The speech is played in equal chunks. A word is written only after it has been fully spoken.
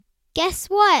Guess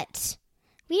what?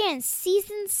 We are in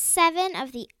Season 7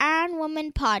 of the Iron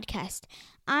Woman podcast.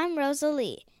 I'm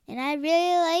Rosalie, and I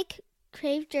really like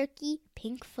Crave Jerky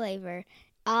pink flavor.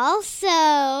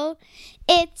 Also,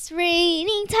 it's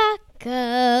raining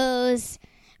tacos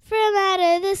from out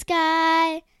of the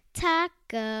sky.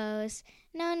 Tacos,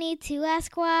 no need to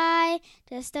ask why.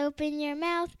 Just open your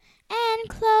mouth and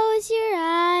close your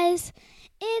eyes.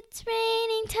 It's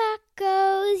raining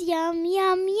tacos, yum,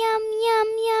 yum, yum, yum,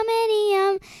 yummity,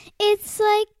 yum. It's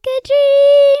like a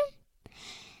dream.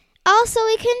 Also,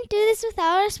 we couldn't do this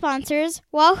without our sponsors,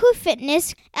 Wahoo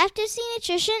Fitness, After Sea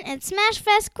Nutrition, and Smash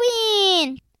Fest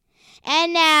Queen.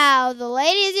 And now, the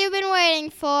ladies you've been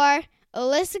waiting for,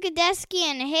 Alyssa Godesky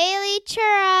and Haley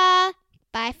Chura.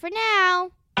 Bye for now.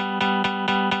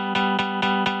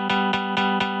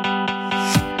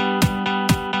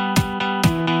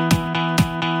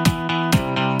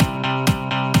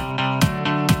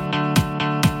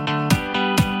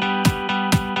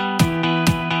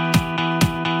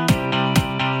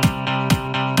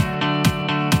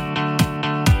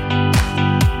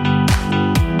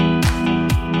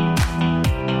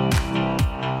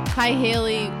 Hi,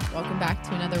 Haley. Welcome back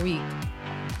to another week.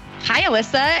 Hi,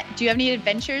 Alyssa. Do you have any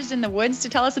adventures in the woods to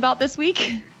tell us about this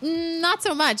week? Not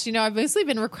so much. I've mostly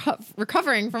been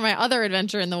recovering from my other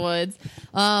adventure in the woods.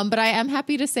 But I am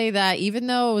happy to say that even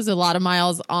though it was a lot of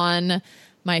miles on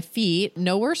my feet,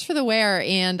 no worse for the wear.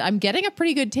 And I'm getting a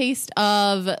pretty good taste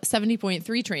of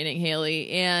 70.3 training,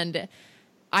 Haley. And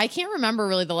I can't remember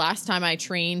really the last time I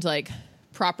trained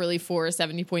properly for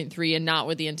 70.3 and not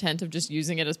with the intent of just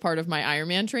using it as part of my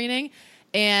Ironman training.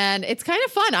 And it's kind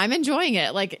of fun. I'm enjoying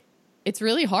it. It's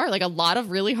really hard, a lot of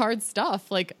really hard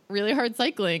stuff, really hard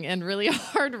cycling and really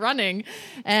hard running.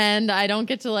 And I don't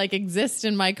get to exist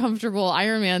in my comfortable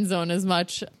Ironman zone as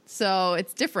much. So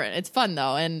it's different. It's fun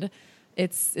though. And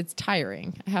it's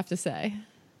tiring, I have to say.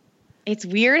 It's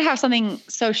weird how something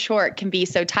so short can be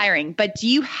so tiring, but do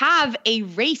you have a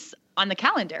race on the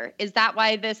calendar? Is that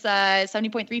why this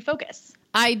 70.3 focus?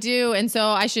 I do. And so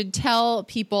I should tell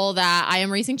people that I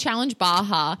am racing Challenge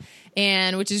Baja,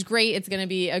 and which is great. It's going to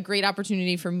be a great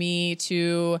opportunity for me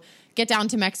to get down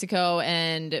to Mexico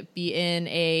and be in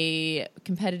a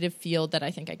competitive field that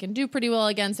I think I can do pretty well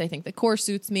against. I think the course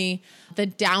suits me. The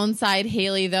downside,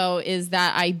 Haley, though, is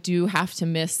that I do have to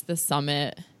miss the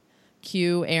summit.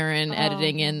 Cue Aaron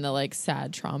editing in the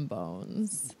sad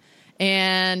trombones.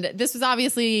 And this was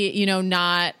obviously,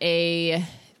 not a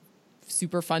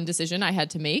super fun decision I had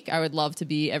to make. I would love to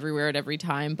be everywhere at every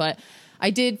time, but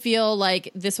I did feel like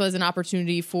this was an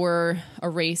opportunity for a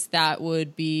race that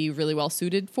would be really well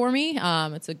suited for me.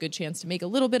 It's a good chance to make a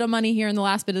little bit of money here in the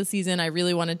last bit of the season. I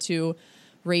really wanted to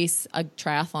race a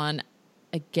triathlon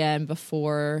again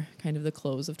before kind of the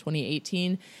close of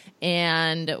 2018.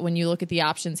 And when you look at the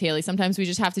options, Haley, sometimes we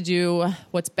just have to do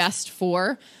what's best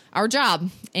for our job.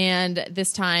 And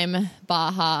this time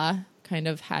Baja kind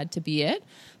of had to be it.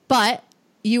 But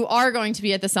you are going to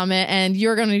be at the summit and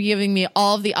you're going to be giving me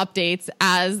all of the updates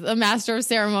as the master of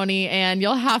ceremony. And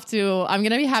I'm going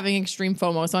to be having extreme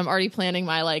FOMO. So I'm already planning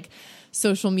my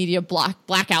social media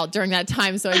blackout during that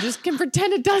time, so I just can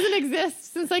pretend it doesn't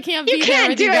exist since I can't be there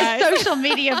with you guys. You can't do a social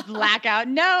media blackout.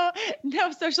 No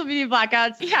social media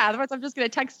blackouts. Yeah, otherwise I'm just going to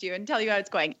text you and tell you how it's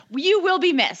going. You will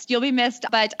be missed. You'll be missed,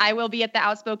 but I will be at the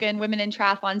Outspoken Women in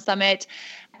Triathlon Summit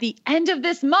at the end of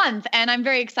this month, and I'm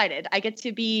very excited. I get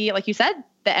to be, like you said,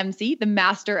 the MC, the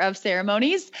master of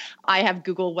ceremonies. I have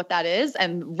Googled what that is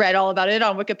and read all about it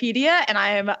on Wikipedia, and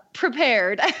I am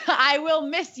prepared. I will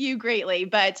miss you greatly,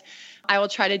 but I will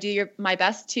try to do my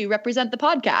best to represent the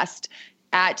podcast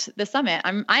at the summit.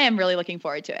 I am really looking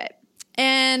forward to it.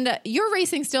 And you're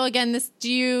racing still again this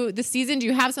season. Do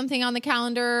you have something on the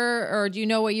calendar, or do you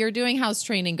know what you're doing? How's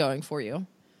training going for you?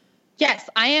 Yes,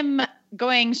 I am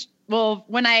going. Well,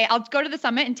 I'll go to the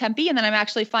summit in Tempe, and then I'm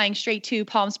actually flying straight to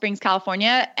Palm Springs,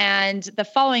 California. And the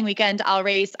following weekend, I'll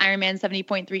race Ironman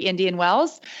 70.3 Indian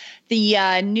Wells,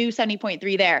 the new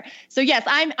 70.3 there. So yes,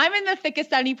 I'm in the thick of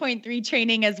 70.3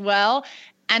 training as well.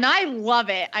 And I love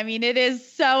it. I mean, it is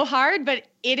so hard, but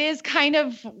it is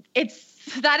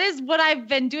that is what I've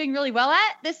been doing really well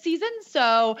at this season.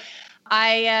 So I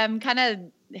am kind of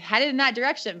headed in that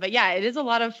direction. But yeah, it is a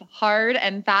lot of hard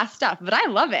and fast stuff, but I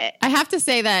love it. I have to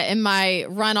say that in my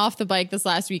run off the bike this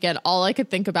last weekend, all I could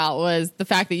think about was the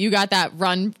fact that you got that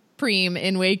run preem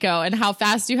in Waco and how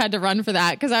fast you had to run for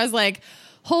that. Cause I was like,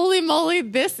 holy moly,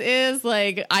 this is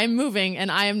I'm moving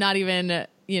and I am not even,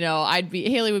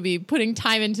 Haley would be putting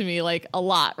time into me a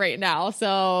lot right now.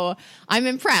 So I'm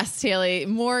impressed, Haley,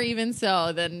 more even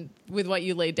so than with what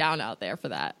you laid down out there for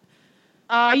that.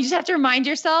 You just have to remind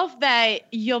yourself that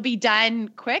you'll be done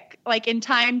quick, like in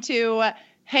time to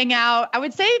hang out. I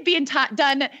would say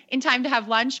done in time to have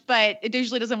lunch, but it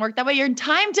usually doesn't work that way. You're in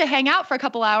time to hang out for a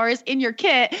couple hours in your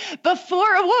kit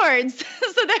before awards.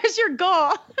 So there's your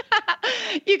goal.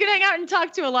 You can hang out and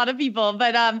talk to a lot of people,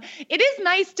 but it is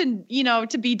nice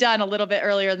to be done a little bit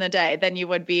earlier in the day than you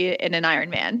would be in an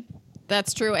Ironman.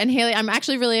 That's true. And Haley, I'm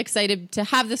actually really excited to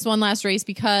have this one last race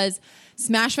because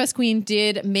Smashfest Queen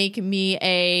did make me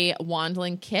a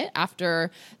Wandling kit after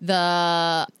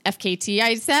the FKT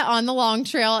I set on the long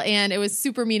trail, and it was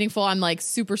super meaningful. I'm like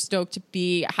super stoked to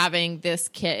be having this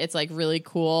kit. It's like really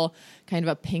cool, kind of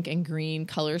a pink and green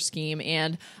color scheme,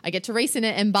 and I get to race in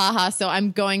it in Baja. So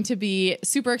I'm going to be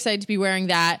super excited to be wearing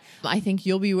that. I think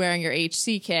you'll be wearing your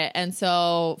HC kit. And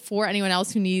so for anyone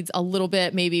else who needs a little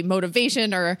bit maybe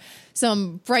motivation or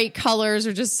some bright colors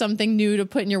or just something new to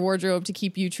put in your wardrobe to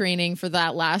keep you training for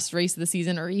that last race of the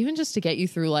season, or even just to get you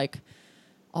through like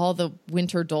all the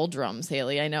winter doldrums,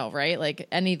 Haley, I know, right? Like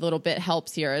any little bit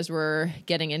helps here as we're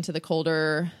getting into the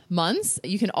colder months.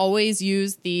 You can always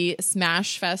use the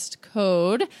Smashfest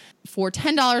code for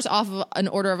 $10 off of an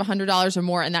order of $100 or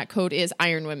more. And that code is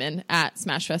IronWomen at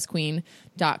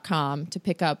smashfestqueen.com to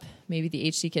pick up maybe the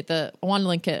HC kit. The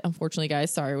Wandling kit, unfortunately,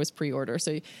 guys, sorry, was pre-order.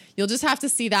 So you'll just have to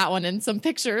see that one and some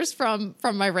pictures from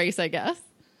my race, I guess.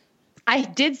 I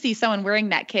did see someone wearing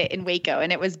that kit in Waco,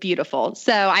 and it was beautiful.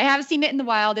 So I have seen it in the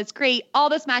wild. It's great. All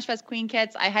the Smashfest Queen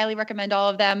kits, I highly recommend all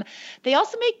of them. They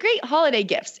also make great holiday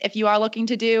gifts if you are looking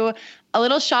to do a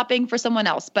little shopping for someone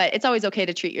else, but it's always okay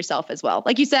to treat yourself as well.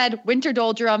 Like you said, winter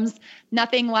doldrums,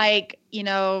 nothing like,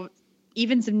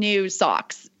 even some new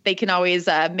socks. They can always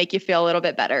make you feel a little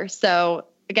bit better. So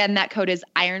again, that code is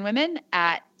IronWomen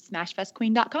at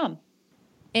smashfestqueen.com.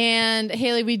 And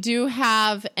Haley, we do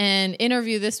have an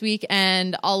interview this week,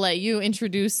 and I'll let you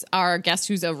introduce our guest,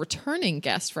 who's a returning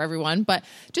guest for everyone. But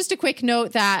just a quick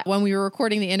note that when we were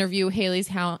recording the interview, Haley's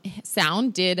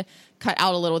sound did cut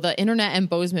out a little. The internet and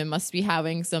Bozeman must be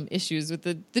having some issues with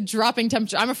the dropping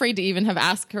temperature. I'm afraid to even have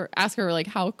ask her like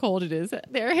how cold it is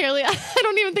there, Haley. I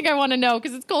don't even think I want to know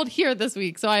because it's cold here this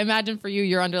week. So I imagine for you,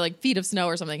 you're under like feet of snow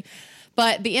or something.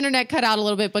 But the internet cut out a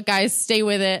little bit, but guys, stay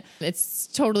with it. It's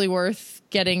totally worth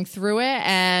getting through it.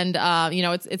 And,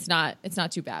 it's not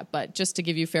too bad, but just to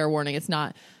give you fair warning, it's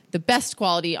not the best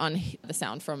quality on the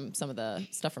sound from some of the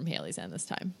stuff from Haley's end this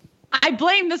time. I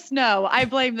blame the snow.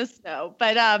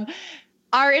 But,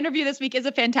 our interview this week is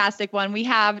a fantastic one. We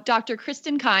have Dr.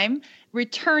 Kristen Keim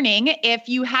returning. If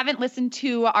you haven't listened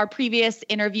to our previous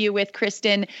interview with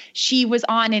Kristen, she was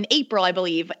on in April, I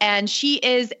believe, and she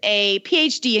is a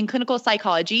PhD in clinical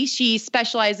psychology. She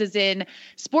specializes in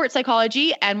sports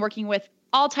psychology and working with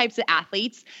all types of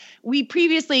athletes. We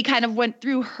previously kind of went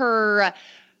through her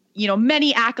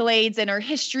many accolades and her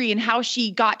history and how she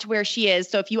got to where she is.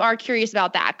 So if you are curious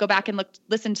about that, go back and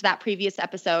listen to that previous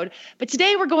episode. But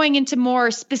today we're going into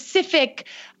more specific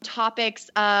topics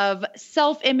of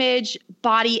self-image,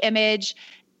 body image,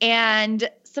 and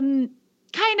some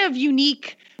kind of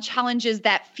unique challenges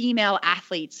that female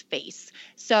athletes face.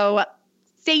 So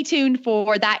stay tuned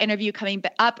for that interview coming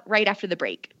up right after the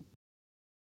break.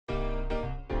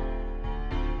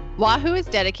 Wahoo is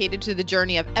dedicated to the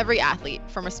journey of every athlete,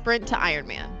 from a sprint to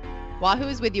Ironman. Wahoo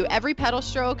is with you every pedal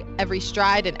stroke, every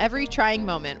stride, and every trying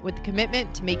moment with the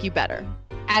commitment to make you better.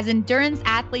 As endurance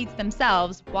athletes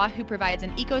themselves, Wahoo provides an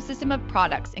ecosystem of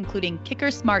products including Kicker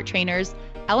Smart Trainers,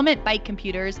 Element Bike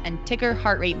Computers, and Ticker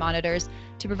Heart Rate Monitors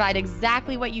to provide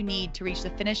exactly what you need to reach the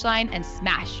finish line and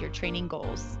smash your training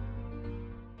goals.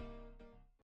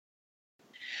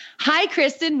 Hi,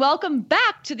 Kristen. Welcome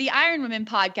back to the IronWomen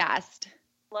podcast.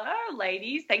 Hello,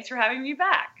 ladies. Thanks for having me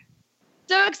back.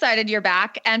 So excited you're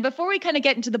back. And before we kind of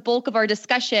get into the bulk of our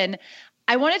discussion,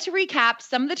 I wanted to recap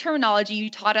some of the terminology you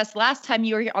taught us last time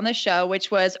you were on the show,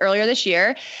 which was earlier this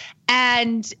year.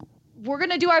 And we're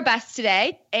going to do our best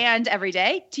today and every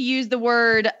day to use the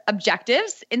word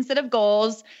objectives instead of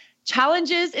goals,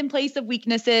 challenges in place of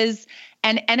weaknesses,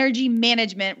 and energy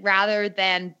management rather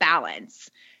than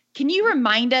balance. Can you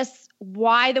remind us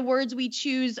why the words we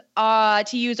choose to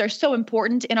use are so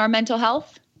important in our mental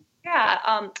health?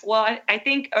 Yeah. Well, I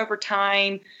think over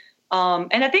time,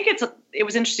 and I think it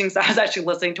was interesting. So I was actually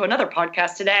listening to another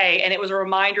podcast today, and it was a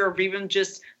reminder of even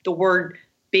just the word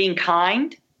being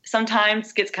kind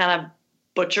sometimes gets kind of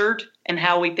butchered and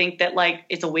how we think that like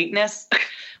it's a weakness.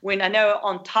 When I know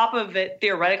on top of it,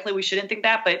 theoretically, we shouldn't think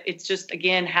that, but it's just,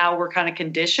 again, how we're kind of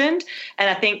conditioned. And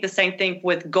I think the same thing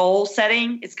with goal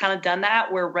setting. It's kind of done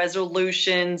that where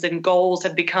resolutions and goals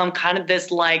have become kind of this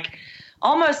like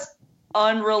almost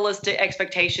unrealistic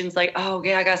expectations, like, oh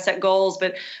yeah, I gotta set goals,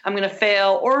 but I'm gonna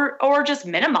fail, or just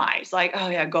minimize, like, oh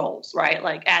yeah, goals, right?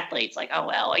 Like athletes, like, oh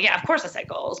well, yeah, of course I set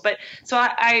goals. But so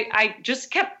I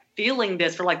just kept feeling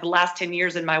this for like the last 10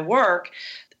 years in my work.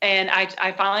 And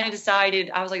I finally decided,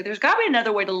 I was like, there's gotta be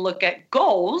another way to look at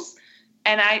goals.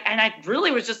 And I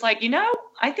really was just like,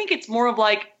 I think it's more of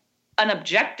like an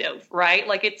objective, right?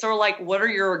 Like it's sort of like, what are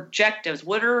your objectives?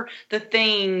 What are the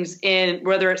things in,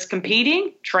 whether it's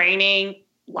competing, training,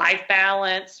 life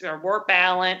balance, or work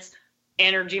balance,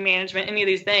 energy management, any of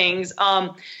these things,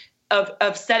 of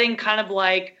setting kind of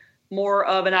like more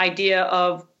of an idea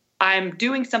of I'm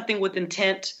doing something with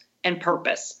intent and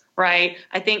purpose, right?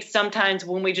 I think sometimes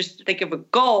when we just think of a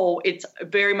goal, it's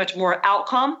very much more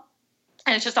outcome.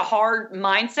 And it's just a hard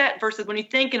mindset versus when you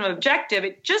think in an objective,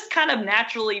 it just kind of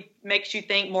naturally makes you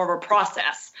think more of a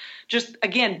process. Just,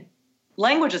 again,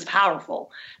 language is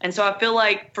powerful. And so I feel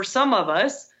like for some of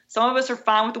us are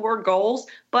fine with the word goals,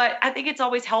 but I think it's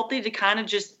always healthy to kind of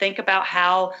just think about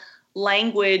how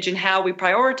language and how we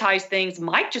prioritize things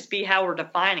might just be how we're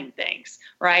defining things,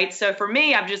 right? So for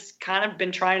me, I've just kind of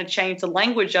been trying to change the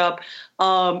language up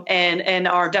and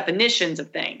our definitions of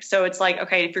things. So it's like,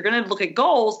 okay, if you're going to look at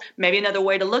goals, maybe another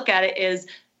way to look at it is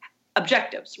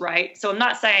objectives, right? So I'm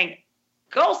not saying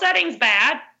goal setting's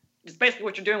bad. It's basically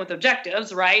what you're doing with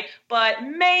objectives, right? But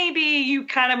maybe you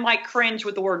kind of might cringe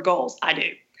with the word goals. I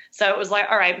do. So it was like,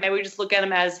 all right, maybe we just look at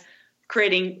them as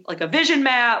creating like a vision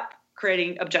map,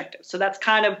 creating objectives. So that's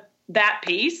kind of that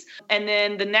piece. And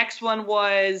then the next one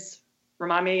was,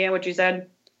 remind me again what you said.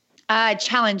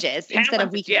 Challenges instead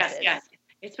of weaknesses. Yes.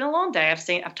 It's been a long day.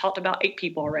 I've talked about 8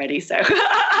 people already, so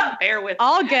bear with me.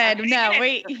 All good. No,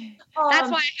 wait. That's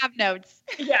why I have notes.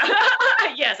 Yeah.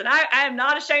 Yes, and I am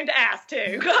not ashamed to ask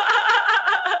too.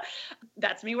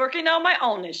 That's me working on my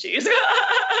own issues.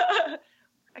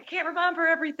 I can't remember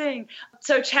everything.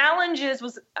 So challenges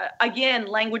was, again,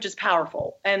 language is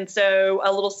powerful. And so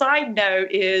a little side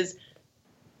note is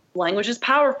language is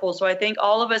powerful. So I think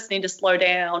all of us need to slow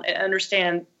down and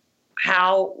understand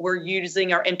how we're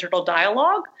using our internal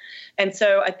dialogue. And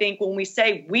so I think when we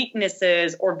say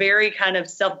weaknesses or very kind of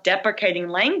self-deprecating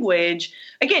language,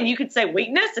 again, you could say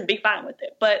weakness and be fine with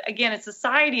it. But again, in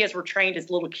society, as we're trained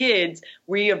as little kids,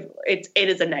 it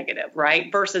is a negative,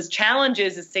 right? Versus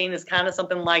challenges is seen as kind of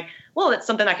something like, well, that's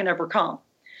something I can overcome.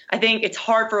 I think it's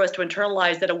hard for us to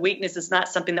internalize that a weakness is not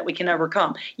something that we can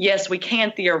overcome. Yes, we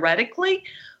can theoretically,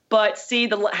 but see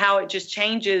how it just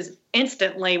changes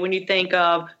instantly when you think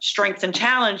of strengths and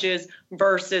challenges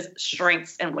versus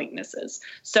strengths and weaknesses.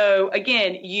 So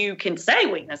again, you can say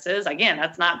weaknesses. Again,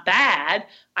 that's not bad.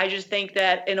 I just think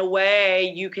that in a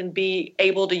way you can be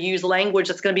able to use language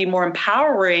that's going to be more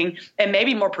empowering and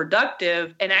maybe more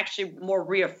productive and actually more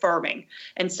reaffirming.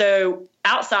 And so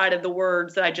outside of the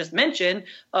words that I just mentioned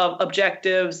of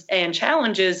objectives and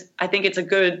challenges, I think it's a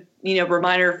good,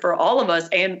 reminder for all of us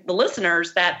and the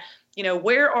listeners that,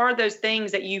 where are those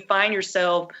things that you find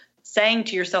yourself saying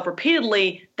to yourself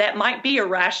repeatedly that might be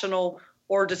irrational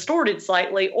or distorted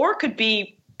slightly, or could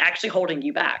be actually holding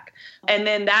you back. And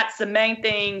then that's the main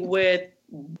thing with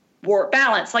work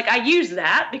balance. Like I use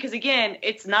that because again,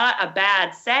 it's not a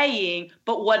bad saying,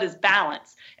 but what is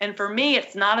balance? And for me,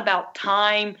 it's not about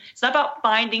time. It's not about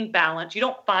finding balance. You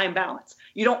don't find balance.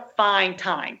 You don't find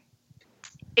time.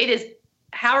 It is,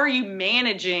 how are you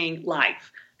managing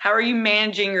life? How are you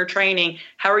managing your training?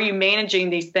 How are you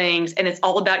managing these things? And it's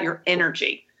all about your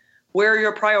energy. Where are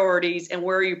your priorities and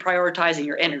where are you prioritizing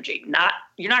your energy?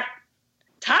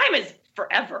 Time is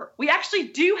forever. We actually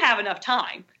do have enough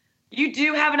time. You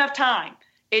do have enough time.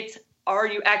 It's, are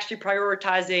you actually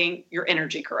prioritizing your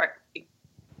energy correctly?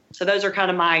 So those are kind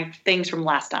of my things from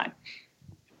last time.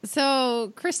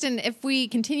 So, Kristen, if we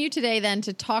continue today then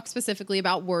to talk specifically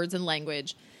about words and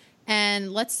language,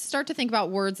 and let's start to think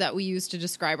about words that we use to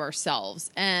describe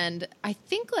ourselves. And I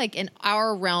think like in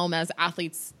our realm as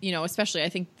athletes, especially, I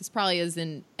think this probably is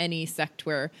in any sect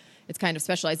where it's kind of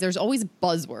specialized. There's always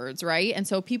buzzwords, right? And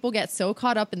so people get so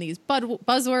caught up in these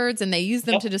buzzwords and they use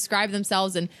them to describe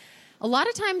themselves. And a lot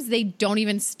of times they don't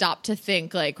even stop to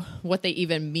think like what they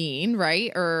even mean,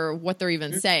 right? Or what they're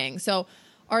even saying. So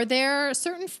are there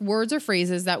certain words or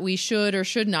phrases that we should or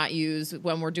should not use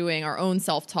when we're doing our own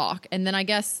self-talk? And then I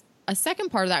guess a second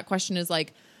part of that question is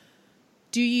like,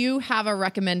 do you have a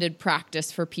recommended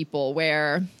practice for people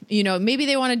where, maybe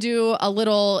they want to do a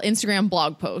little Instagram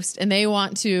blog post and they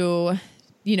want to,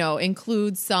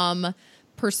 include some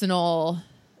personal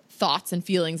thoughts and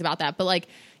feelings about that. But like,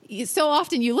 so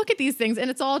often you look at these things and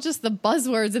it's all just the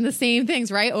buzzwords and the same things,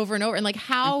 right? Over and over. And like,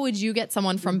 how would you get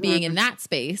someone from being in that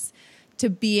space to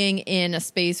being in a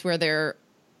space where they're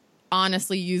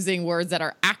honestly using words that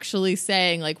are actually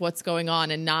saying like what's going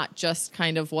on and not just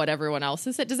kind of what everyone else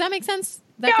is saying. Does that make sense?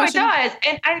 That question? It does.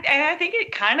 And I think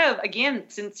it kind of, again,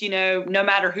 since, no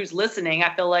matter who's listening,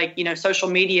 I feel like, social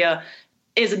media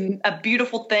is a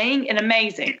beautiful thing and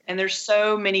amazing. And there's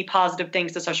so many positive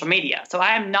things to social media. So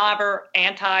I am never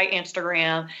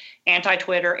anti-Instagram,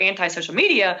 anti-Twitter, anti-social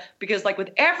media, because like with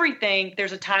everything,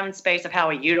 there's a time and space of how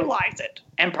we utilize it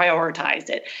and prioritize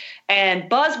it. And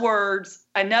buzzwords,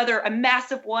 a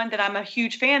massive one that I'm a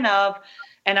huge fan of,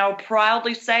 and I'll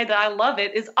proudly say that I love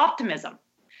it, is optimism.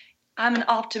 I'm an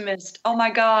optimist. Oh my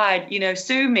God,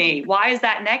 sue me. Why is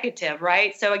that negative,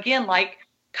 right? So again, like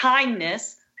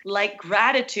kindness, like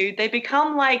gratitude, they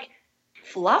become like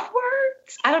fluff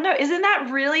words. I don't know. Isn't that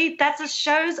really, that just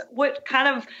shows what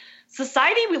kind of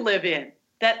society we live in,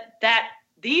 that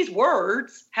these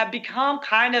words have become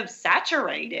kind of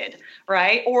saturated,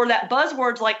 right? Or that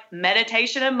buzzwords like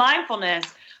meditation and mindfulness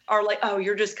are like, oh,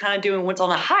 you're just kind of doing what's on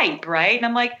the hype, right? And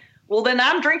I'm like, well, then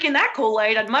I'm drinking that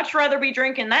Kool-Aid. I'd much rather be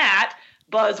drinking that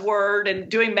buzzword and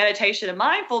doing meditation and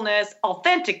mindfulness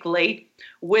authentically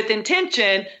with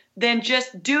intention than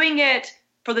just doing it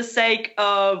for the sake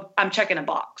of I'm checking a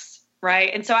box, right?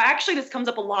 And so actually this comes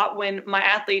up a lot when my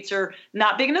athletes are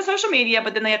not big into social media,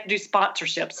 but then they have to do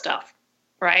sponsorship stuff,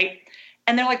 right?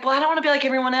 And they're like, well, I don't want to be like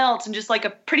everyone else and just like a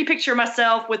pretty picture of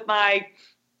myself with my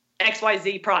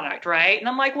XYZ product, right? And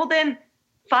I'm like, well, then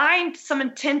find some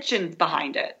intention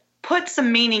behind it. Put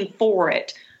some meaning for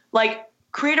it. Like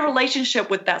create a relationship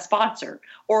with that sponsor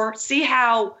or see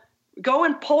how, go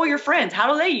and poll your friends.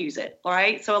 How do they use it? All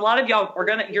right. So a lot of y'all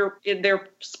you're in their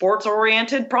sports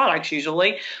oriented products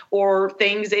usually, or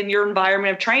things in your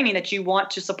environment of training that you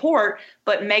want to support,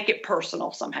 but make it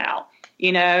personal somehow,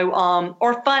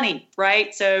 or funny,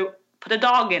 right? So put a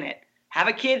dog in it, have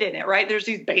a kid in it, right? There's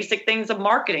these basic things of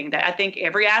marketing that I think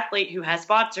every athlete who has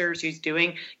sponsors, who's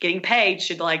getting paid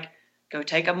should like go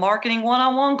take a marketing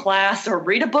one-on-one class or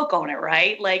read a book on it,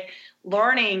 right? Like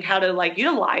learning how to like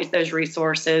utilize those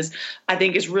resources, I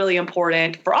think is really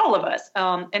important for all of us,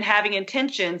 and having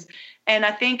intentions. And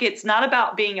I think it's not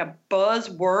about being a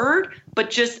buzzword,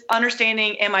 but just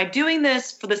understanding, am I doing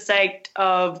this for the sake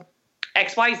of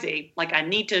XYZ? Like I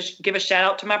need to give a shout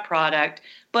out to my product,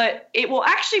 but it will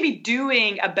actually be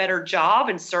doing a better job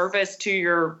and service to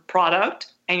your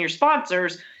product and your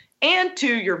sponsors and to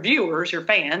your viewers, your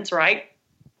fans, right?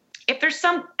 If there's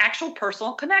some actual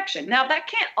personal connection. Now, that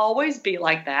can't always be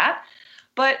like that,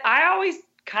 but I always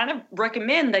kind of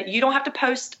recommend that you don't have to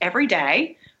post every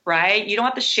day, right? You don't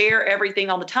have to share everything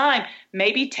all the time.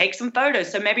 Maybe take some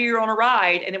photos. So maybe you're on a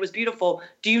ride and it was beautiful.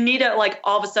 Do you need to like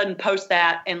all of a sudden post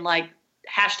that and like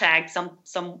hashtag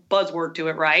some buzzword to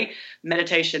it, right?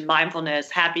 Meditation, mindfulness,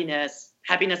 happiness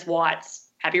watts,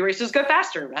 happy racers go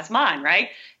faster. That's mine, right?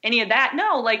 Any of that?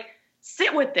 No, like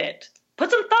sit with it. Put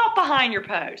some thought behind your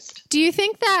post. Do you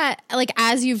think that, like,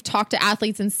 as you've talked to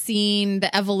athletes and seen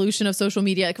the evolution of social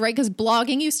media, like, right? Because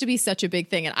blogging used to be such a big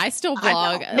thing, and I still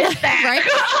blog, right? And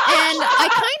I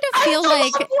kind of feel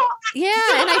like,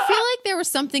 and I feel like there was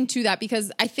something to that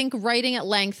because I think writing at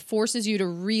length forces you to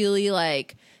really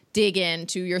like dig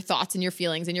into your thoughts and your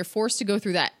feelings, and you're forced to go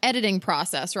through that editing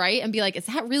process, right? And be like, is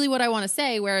that really what I want to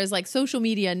say? Whereas like social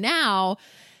media now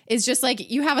is just like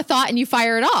you have a thought and you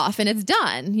fire it off and it's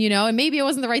done, and maybe it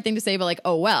wasn't the right thing to say, but like,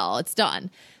 oh, well, it's done.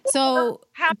 So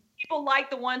how people like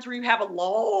the ones where you have a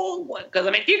long one? Because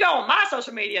I mean, if you go on my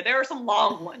social media, there are some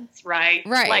long ones, right?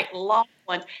 Right. Like long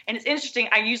ones. And it's interesting.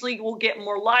 I usually will get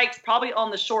more likes probably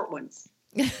on the short ones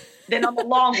than on the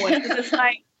long ones. Because it's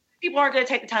like, people aren't going to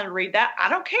take the time to read that. I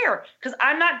don't care because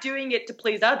I'm not doing it to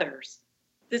please others.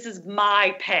 This is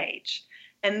my page.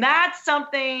 And that's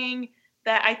something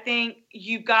that I think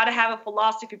you've got to have a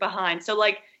philosophy behind. So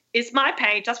like, it's my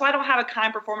page. That's why I don't have a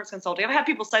Kind Performance Consulting. I've had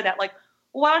people say that like,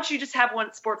 well, why don't you just have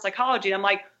one sports psychology? And I'm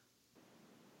like,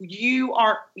 you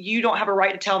don't have a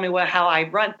right to tell me how I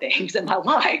run things in my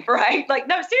life, right? Like,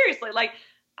 no, seriously, like,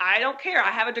 I don't care.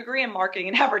 I have a degree in marketing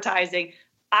and advertising.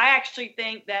 I actually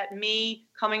think that me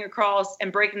coming across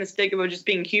and breaking the stigma of just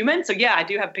being human. So yeah, I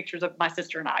do have pictures of my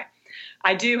sister and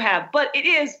I do have, but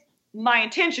my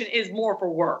intention is more for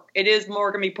work. It is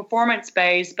more going to be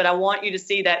performance-based, but I want you to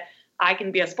see that I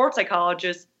can be a sports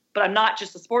psychologist, but I'm not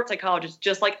just a sports psychologist,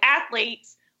 just like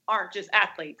athletes aren't just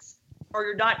athletes.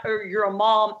 Or you're a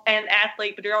mom and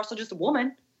athlete, but you're also just a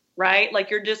woman, right? Like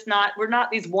we're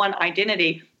not these one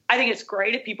identity. I think it's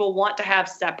great if people want to have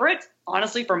separate.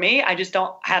 Honestly, for me, I just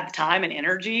don't have the time and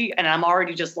energy, and I'm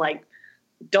already just like,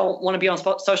 don't want to be on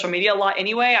social media a lot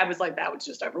anyway. I was like, that was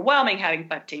just overwhelming having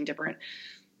 15 different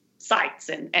sites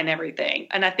and everything.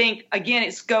 And I think, again,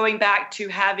 it's going back to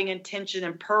having intention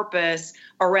and purpose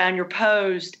around your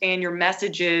post and your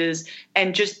messages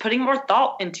and just putting more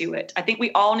thought into it. I think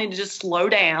we all need to just slow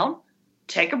down,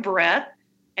 take a breath,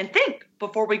 and think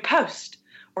before we post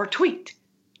or tweet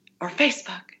or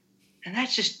Facebook. And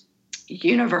that's just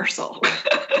universal.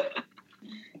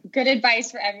 Good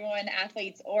advice for everyone,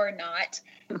 athletes or not.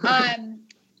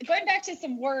 Going back to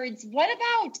some words, what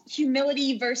about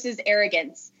humility versus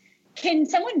arrogance? Can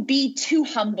someone be too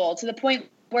humble to the point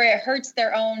where it hurts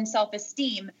their own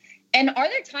self-esteem? And are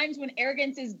there times when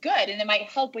arrogance is good and it might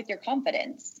help with your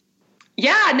confidence?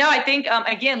 Yeah, no, I think,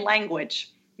 again, language.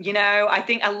 I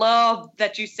think I love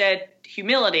that you said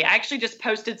humility. I actually just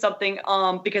posted something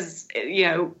because,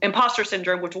 imposter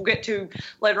syndrome, which we'll get to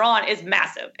later on, is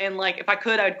massive. And if I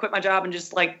could, I would quit my job and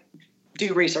just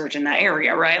do research in that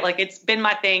area, right? It's been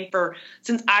my thing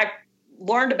since I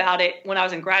learned about it when I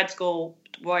was in grad school,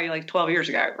 12 years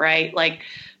ago, right?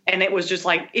 And it was just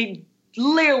it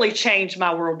literally changed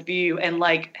my worldview and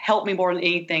helped me more than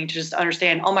anything to just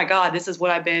understand, oh my God, this is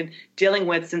what I've been dealing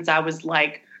with since I was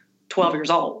 12 years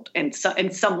old. And so,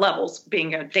 in some levels,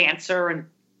 being a dancer and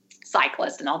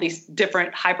cyclist and all these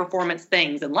different high performance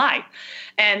things in life.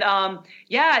 And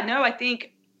I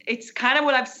think it's kind of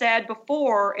what I've said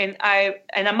before, and I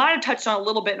might have touched on a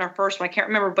little bit in our first one, I can't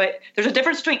remember, but there's a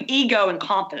difference between ego and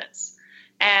confidence.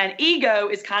 And ego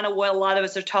is kind of what a lot of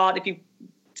us are taught if you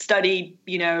study,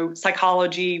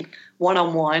 psychology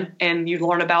 101 and you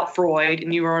learn about Freud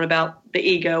and you learn about the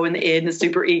ego and the id and the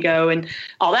super ego and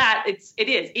all that.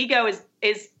 Ego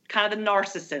is kind of the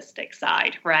narcissistic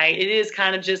side, right? It is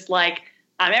kind of just I'm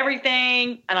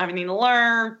everything, I don't have anything to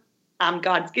learn, I'm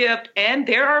God's gift. And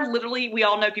there are literally, we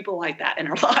all know people like that in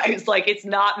our lives. It's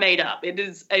not made up. It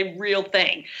is a real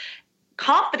thing.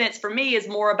 Confidence for me is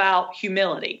more about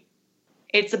humility.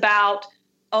 It's about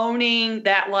owning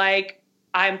that,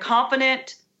 I'm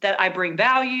confident that I bring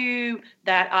value,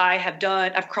 that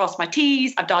I've crossed my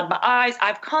T's, I've dotted my I's,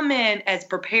 I've come in as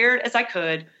prepared as I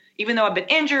could, even though I've been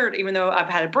injured, even though I've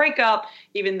had a breakup,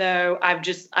 even though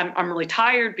I'm really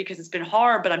tired because it's been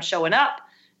hard, but I'm showing up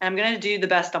and I'm going to do the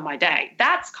best on my day.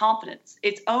 That's confidence.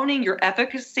 It's owning your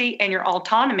efficacy and your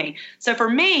autonomy. So for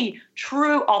me,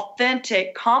 true,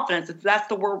 authentic confidence, if that's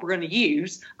the word we're going to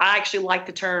use, I actually like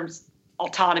the terms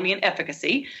autonomy and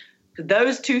efficacy.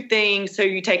 Those two things, so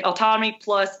you take autonomy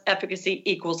plus efficacy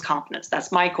equals confidence.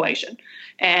 That's my equation.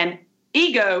 And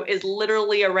ego is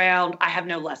literally around, I have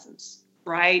no lessons,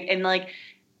 right? And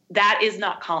that is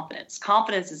not confidence.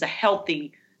 Confidence is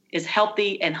healthy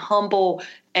and humble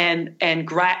and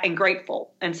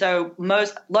grateful. And so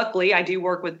luckily, I do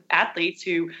work with athletes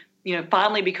who,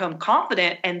 finally become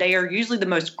confident, and they are usually the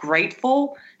most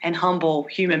grateful and humble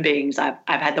human beings I've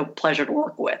had the pleasure to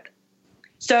work with.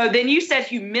 So then you said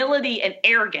humility and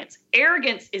arrogance.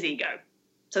 Arrogance is ego.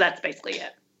 So that's basically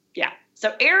it. Yeah.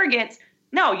 So arrogance,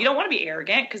 no, you don't want to be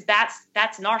arrogant because that's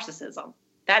narcissism.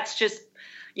 That's just,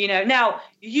 now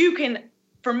you can,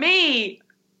 for me,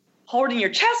 holding your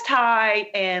chest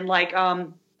high and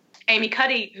Amy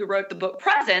Cuddy, who wrote the book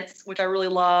Presence, which I really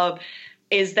love,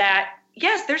 is that,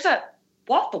 yes, there's a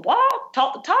walk the walk,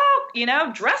 talk the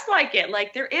talk, dress like it.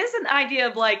 There is an idea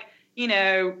of fake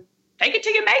it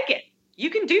till you make it. You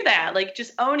can do that.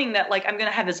 Just owning that, I'm going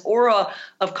to have this aura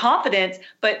of confidence,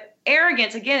 but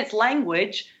arrogance, again, it's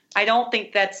language. I don't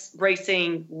think that's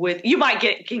racing with, you might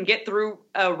can get through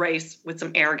a race with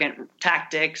some arrogant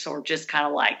tactics or just kind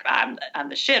of I'm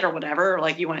the shit or whatever,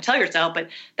 you want to tell yourself, but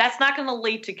that's not going to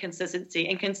lead to consistency.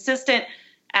 And consistent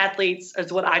athletes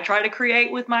is what I try to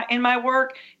create in my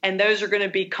work. And those are going to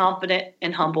be confident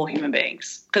and humble human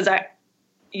beings. Because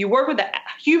you work with the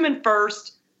human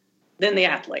first, then the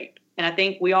athlete. And I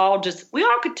think we all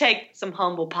could take some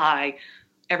humble pie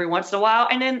every once in a while.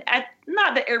 And then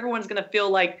not that everyone's going to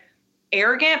feel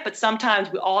arrogant, but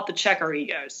sometimes we all have to check our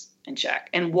egos and check.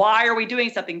 And why are we doing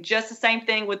something? Just the same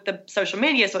thing with the social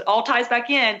media. So it all ties back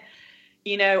in.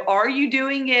 Are you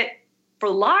doing it for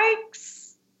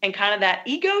likes and kind of that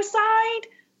ego side?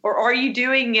 Or are you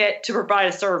doing it to provide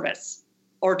a service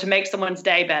or to make someone's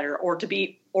day better or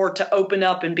to open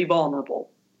up and be vulnerable?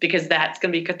 Because that's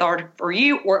going to be cathartic for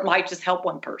you, or it might just help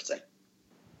one person.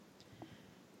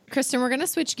 Kristen, we're going to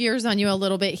switch gears on you a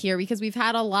little bit here because we've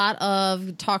had a lot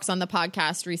of talks on the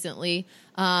podcast recently,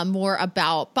 more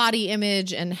about body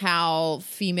image and how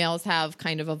females have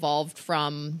kind of evolved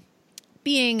from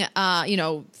being,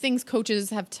 things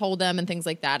coaches have told them and things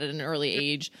like that at an early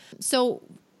age. So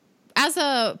as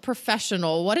a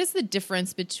professional, what is the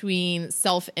difference between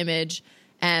self-image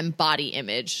and body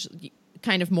image?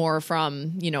 Kind of more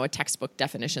from, a textbook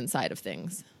definition side of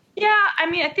things. Yeah, I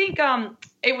mean, I think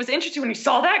it was interesting when you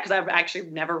saw that, because I've actually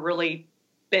never really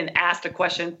been asked a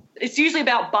question. It's usually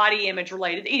about body image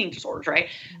related eating disorders, right?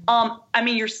 I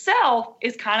mean, yourself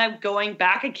is kind of going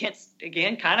back against,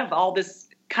 again, kind of all this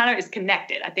kind of is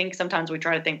connected. I think sometimes we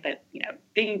try to think that,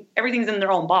 everything's in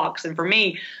their own box. And for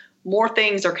me, more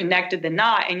things are connected than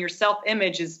not. And your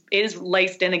self-image is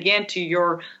laced in, again, to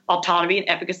your autonomy and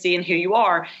efficacy and who you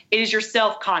are. It is your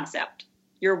self-concept,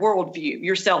 your worldview,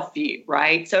 your self-view,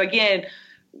 right? So again,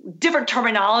 different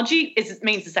terminology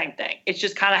means the same thing. It's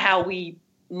just kind of how we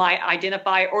might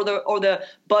identify, or the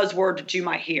buzzword that you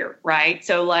might hear, right?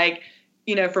 So like,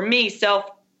 for me,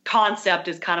 self-concept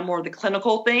is kind of more the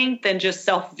clinical thing than just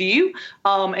self-view.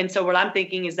 And so what I'm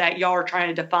thinking is that y'all are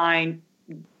trying to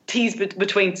tease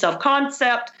between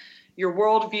self-concept, your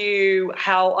worldview,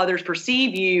 how others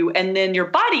perceive you, and then your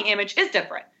body image is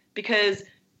different because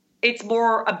it's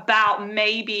more about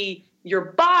maybe your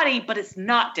body, but it's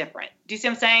not different. Do you see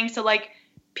what I'm saying? So like,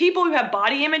 people who have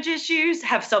body image issues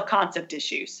have self-concept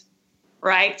issues,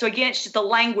 right? So again, it's just the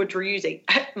language we're using.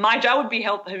 My job would be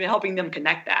helping them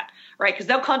connect that, right? Because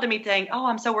they'll come to me saying, oh,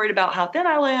 I'm so worried about how thin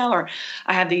I am, or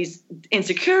I have these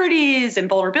insecurities and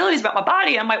vulnerabilities about my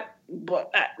body. I'm like, well,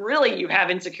 really, you have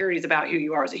insecurities about who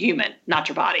you are as a human, not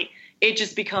your body. It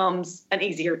just becomes an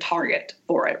easier target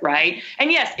for it, right?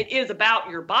 And yes, it is about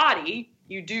your body.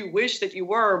 You do wish that you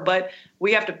were, but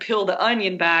we have to peel the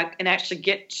onion back and actually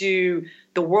get to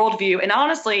the worldview. And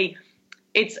honestly,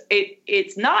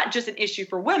 it's not just an issue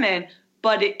for women,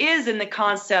 but it is in the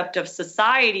concept of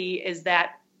society, is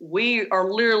that we are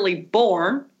literally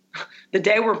born, the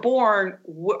day we're born,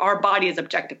 our body is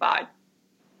objectified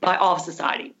by all of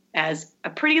society as a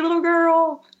pretty little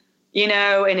girl,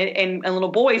 and little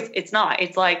boys, it's not.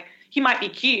 It's like, he might be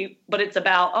cute, but it's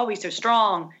about, oh, he's so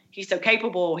strong, he's so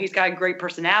capable, he's got a great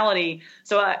personality.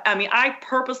 So, I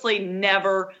purposely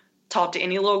never talk to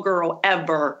any little girl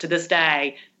ever to this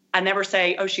day. I never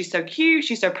say, oh, she's so cute,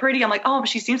 she's so pretty. I'm like, oh, but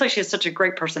she seems like she has such a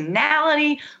great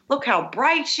personality. Look how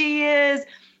bright she is,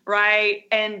 right?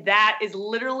 And that is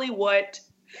literally what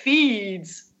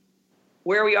feeds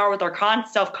where we are with our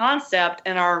self-concept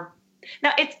and our.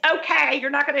 Now, it's okay. You're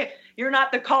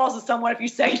not the cause of someone if you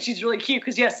say she's really cute,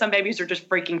 because yes, some babies are just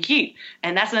freaking cute,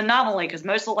 and that's an anomaly because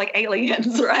most look like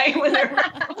aliens, right? When they're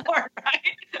born,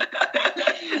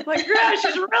 right? Like, yeah,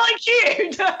 she's really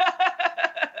cute.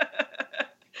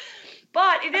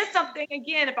 But it is something,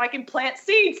 again, if I can plant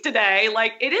seeds today,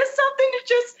 like, it is something to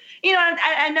just,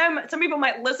 I know some people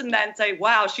might listen to that and say,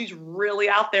 wow, she's really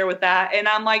out there with that. And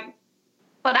I'm like,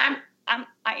 but I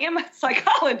am a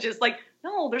psychologist. Like,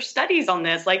 no, there's studies on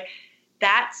this. Like,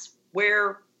 that's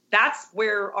where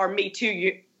our Me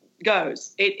Too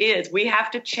goes. It is. We have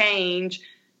to change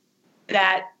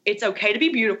that. It's okay to be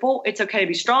beautiful. It's okay to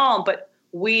be strong, but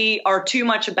we are too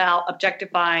much about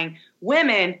objectifying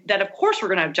women that, of course, we're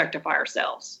going to objectify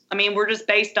ourselves. I mean, we're just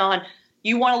based on,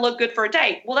 you want to look good for a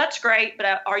date. Well, that's great,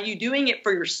 but are you doing it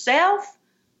for yourself,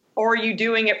 or are you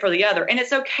doing it for the other? And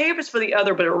it's okay if it's for the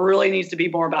other, but it really needs to be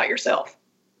more about yourself,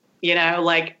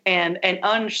 and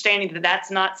understanding that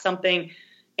that's not something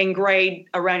engraved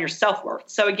around your self-worth.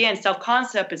 So again,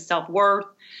 self-concept is self-worth.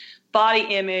 Body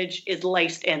image is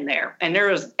laced in there. And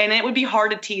it would be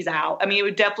hard to tease out. I mean, it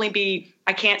would definitely be,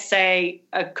 I can't say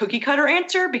a cookie cutter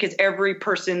answer because every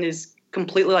person is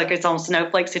completely like its own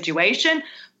snowflake situation,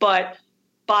 but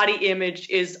body image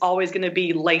is always going to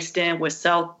be laced in with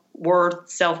self-worth,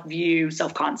 self-view,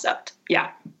 self-concept.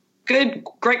 Yeah. Great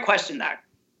question though.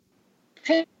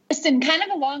 Kristen, kind of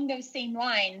along those same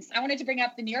lines, I wanted to bring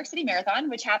up the New York City Marathon,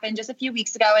 which happened just a few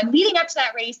weeks ago. And leading up to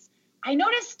that race, I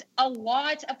noticed a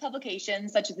lot of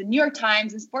publications such as the New York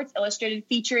Times and Sports Illustrated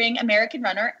featuring American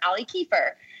runner Allie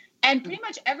Kiefer. And pretty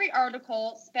much every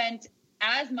article spent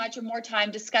as much or more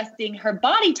time discussing her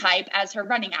body type as her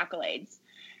running accolades.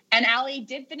 And Allie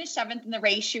did finish 7th in the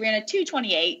race. She ran a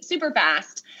 2:28, super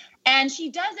fast. And she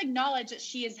does acknowledge that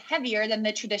she is heavier than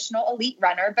the traditional elite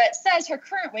runner, but says her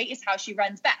current weight is how she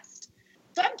runs best.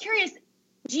 So I'm curious,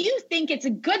 do you think it's a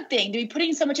good thing to be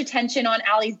putting so much attention on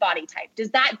Allie's body type?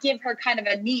 Does that give her kind of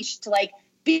a niche to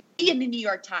be in the New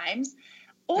York Times?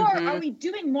 Or are we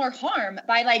doing more harm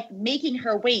by making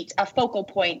her weight a focal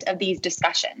point of these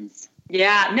discussions?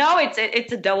 Yeah, no,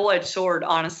 it's a double-edged sword,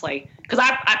 honestly. because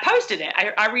I posted it.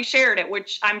 I reshared it,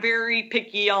 which I'm very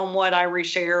picky on what I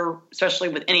reshare, especially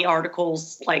with any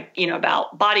articles like,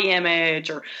 about body image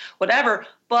or whatever.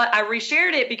 But I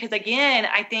reshared it because, again,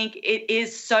 I think it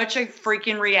is such a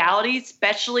freaking reality,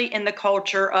 especially in the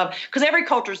culture of, because every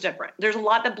culture is different. There's a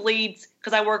lot that bleeds,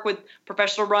 because I work with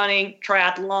professional running,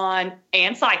 triathlon,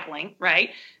 and cycling,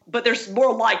 right? But there's more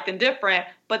alike than different.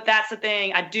 But that's the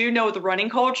thing. I do know with the running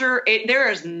culture, there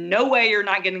is no way you're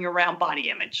not getting around body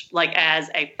image, like as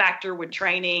a factor with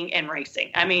training and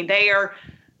racing. I mean,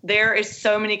 there is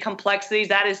so many complexities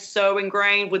that is so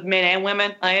ingrained with men and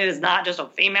women. It is not just a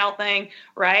female thing,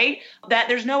 right? That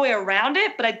there's no way around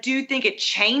it, but I do think it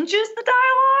changes the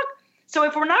dialogue. So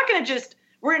if we're not going to just,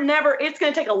 it's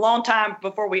going to take a long time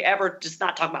before we ever just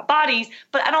not talk about bodies,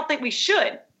 but I don't think we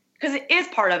should, because it is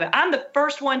part of it. I'm the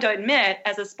first one to admit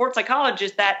as a sports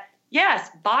psychologist that yes,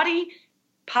 body,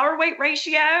 power weight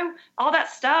ratio, all that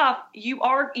stuff,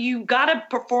 you got to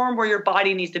perform where your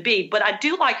body needs to be. But I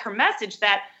do like her message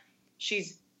that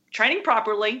she's training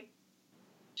properly,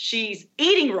 she's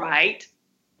eating right,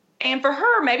 and for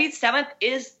her, maybe 7th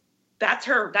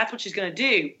that's what she's going to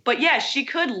do. But yes, she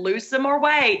could lose some more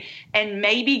weight and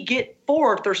maybe get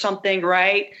 4th or something,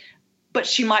 right? But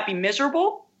she might be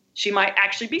miserable. She might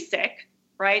actually be sick,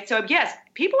 right? So yes,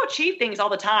 people achieve things all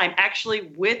the time,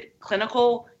 actually, with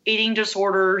clinical eating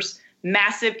disorders,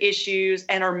 massive issues,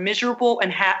 and are miserable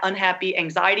and unhappy,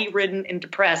 anxiety-ridden, and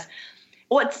depressed.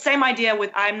 Well, it's the same idea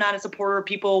with, I'm not a supporter of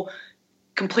people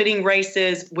completing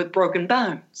races with broken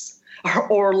bones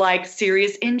or like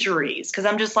serious injuries, because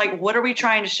I'm just like, what are we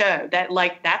trying to show? That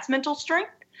like that's mental strength,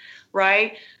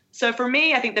 right? So for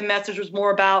me, I think the message was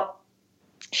more about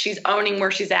she's owning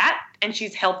where she's at and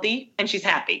she's healthy and she's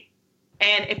happy.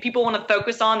 And if people want to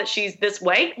focus on that she's this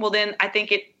weight, well, then I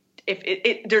think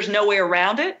there's no way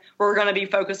around it. We're going to be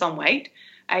focused on weight.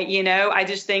 I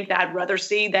just think that I'd rather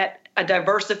see that a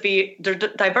diversifying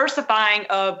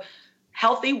of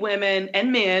healthy women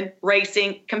and men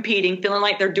racing, competing, feeling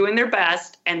like they're doing their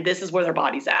best, and this is where their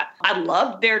body's at. I'd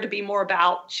love there to be more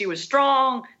about she was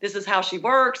strong, this is how she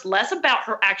works, less about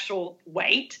her actual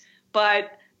weight,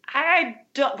 but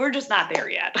we're just not there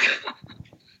yet.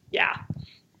 Yeah.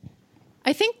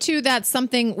 I think, too, that's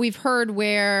something we've heard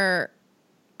where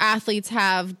athletes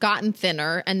have gotten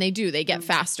thinner, and they get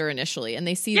faster initially, and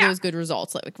they see those good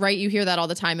results. Like, right? You hear that all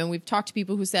the time. And we've talked to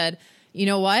people who said, you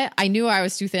know what? I knew I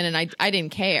was too thin and I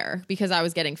didn't care because I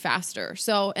was getting faster.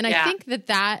 So, and I think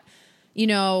that,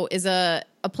 is a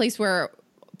place where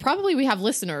probably we have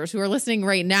listeners who are listening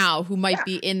right now who might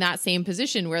be in that same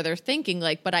position where they're thinking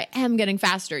like, but I am getting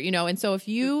faster, And so if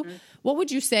you, what would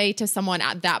you say to someone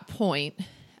at that point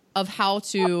of how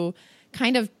to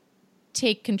kind of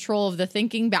take control of the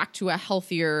thinking back to a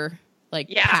healthier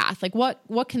path? Like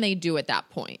what can they do at that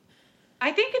point?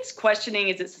 I think it's questioning,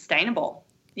 is it sustainable?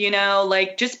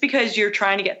 Just because you're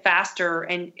trying to get faster,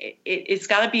 and it's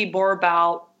got to be more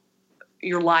about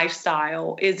your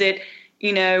lifestyle. Is it,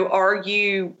 are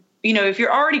you, if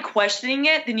you're already questioning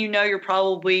it, then you're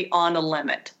probably on a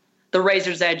limit. The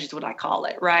razor's edge is what I call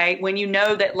it, right? When you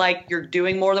know that you're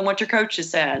doing more than what your coach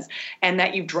says and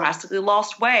that you've drastically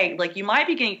lost weight, you might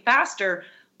be getting faster,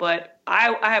 but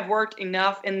I have worked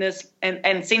enough in this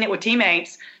and seen it with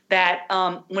teammates that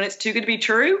when it's too good to be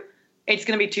true, it's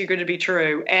going to be too good to be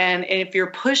true. And if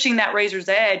you're pushing that razor's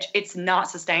edge, it's not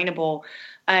sustainable,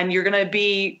 and you're going to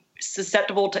be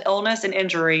susceptible to illness and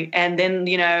injury. And then,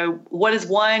 what is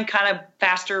one kind of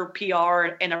faster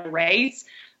PR in a race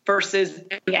versus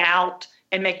being out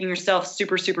and making yourself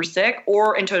super, super sick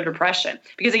or into a depression?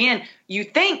 Because again, you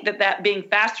think that being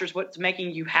faster is what's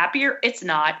making you happier. It's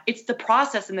not. It's the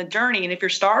process and the journey. And if you're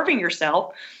starving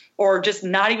yourself or just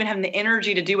not even having the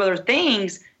energy to do other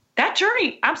things, that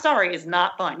journey, I'm sorry, is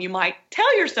not fun. You might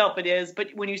tell yourself it is, but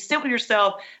when you sit with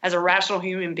yourself as a rational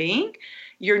human being,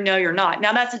 you're not.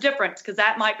 Now, that's a difference, because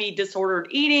that might be disordered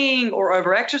eating or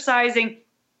over-exercising.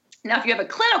 Now, if you have a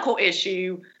clinical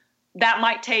issue, that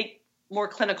might take more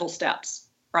clinical steps,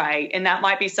 right? And that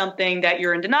might be something that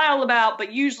you're in denial about,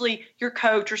 but usually your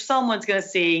coach or someone's going to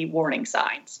see warning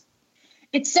signs.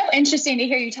 It's so interesting to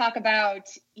hear you talk about,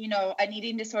 an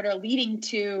eating disorder leading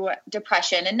to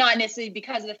depression, and not necessarily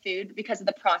because of the food, but because of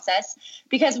the process.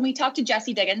 Because when we talked to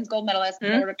Jessie Diggins, gold medalist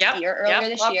earlier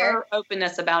this year, her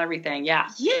openness about everything. Yeah,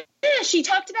 she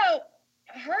talked about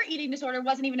her eating disorder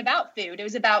wasn't even about food; it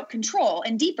was about control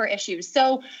and deeper issues.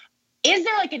 So, is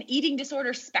there an eating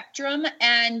disorder spectrum,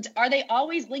 and are they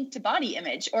always linked to body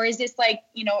image, or is this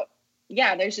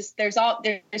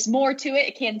there's more to it?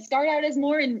 It can start out as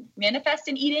more and manifest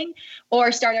in eating,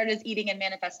 or start out as eating and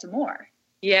manifest to more.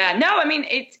 Yeah, no, I mean,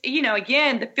 it's,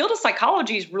 again, the field of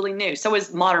psychology is really new. So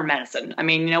is modern medicine. I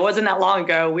mean, it wasn't that long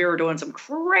ago we were doing some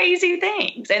crazy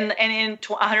things. And in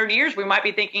 100 years, we might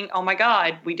be thinking, oh my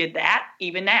God, we did that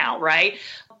even now, right?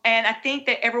 And I think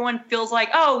that everyone feels like,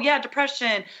 oh yeah,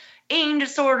 depression, eating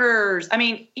disorders. I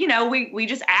mean, we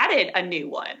just added a new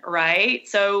one, right?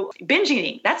 So binge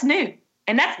eating, that's new.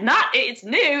 And it's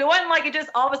new. It wasn't like it just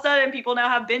all of a sudden people now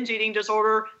have binge eating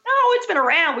disorder. No, it's been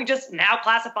around. We just now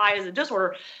classify it as a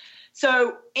disorder.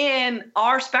 So in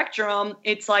our spectrum,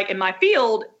 it's like in my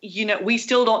field, we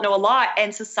still don't know a lot.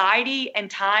 And society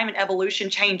and time and evolution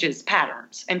changes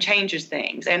patterns and changes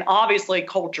things. And obviously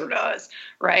culture does,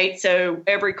 right? So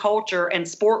every culture and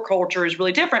sport culture is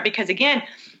really different because, again,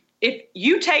 if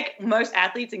you take most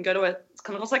athletes and go to a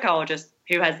clinical psychologist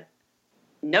who has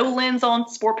no lens on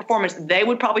sport performance, they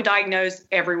would probably diagnose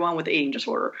everyone with eating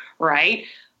disorder, right?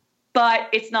 But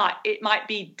it's not. It might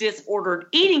be disordered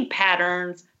eating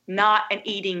patterns, not an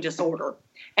eating disorder.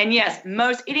 And yes,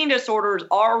 most eating disorders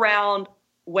are around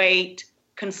weight,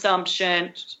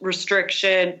 consumption,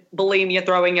 restriction, bulimia,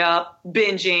 throwing up,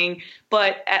 binging.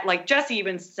 But like Jesse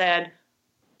even said,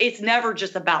 it's never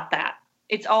just about that.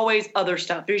 It's always other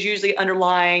stuff. There's usually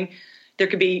underlying. There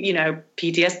could be,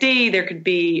 PTSD. There could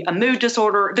be a mood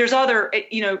disorder. There's other,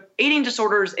 eating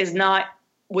disorders is not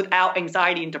without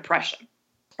anxiety and depression,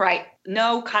 right?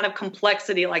 No kind of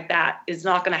complexity like that is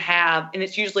not going to have, and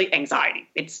it's usually anxiety.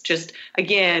 It's just,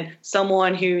 again,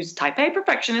 someone who's type A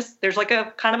perfectionist. There's like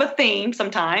a kind of a theme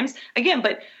sometimes. Again,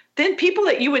 but then people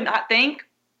that you would not think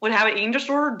would have an eating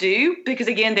disorder do, because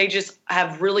again, they just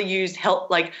have really used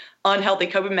unhealthy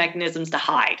coping mechanisms to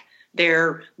hide.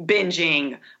 They're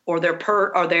binging, or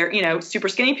they're super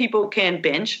skinny people can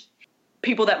binge.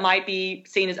 People that might be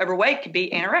seen as overweight could be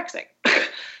anorexic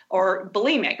or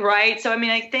bulimic, right? So, I mean,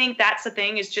 I think that's the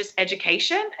thing, is just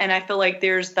education. And I feel like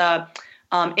there's the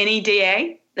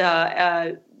NEDA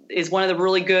is one of the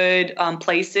really good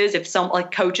places. If some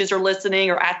like coaches are listening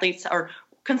or athletes are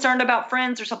concerned about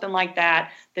friends or something like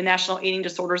that, the National Eating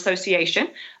Disorder Association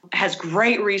has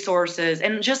great resources.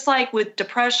 And just like with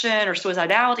depression or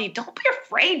suicidality, don't be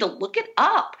afraid to look it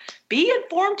up. Be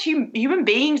informed human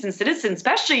beings and citizens,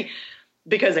 especially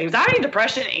because anxiety,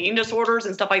 depression, eating disorders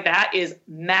and stuff like that is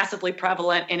massively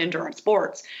prevalent in endurance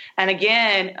sports. And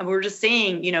again, we're just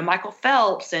seeing, Michael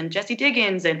Phelps and Jesse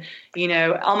Diggins and,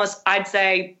 almost I'd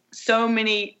say so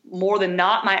many more than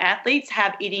not my athletes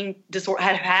have eating disorder,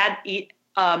 have had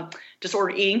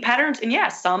disordered eating patterns. And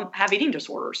yes, some have eating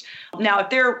disorders. Now, if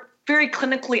they're very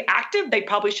clinically active, they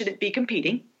probably shouldn't be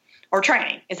competing or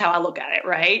training, is how I look at it,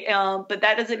 right? But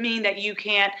that doesn't mean that you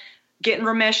can't get in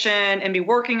remission and be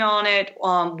working on it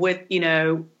with,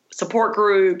 support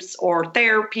groups or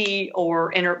therapy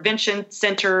or intervention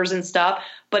centers and stuff.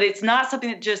 But it's not something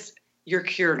that just you're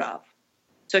cured of.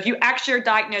 So if you actually are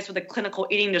diagnosed with a clinical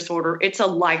eating disorder, it's a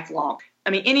lifelong. I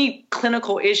mean, any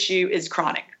clinical issue is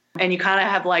chronic. And you kind of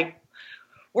have like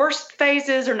worst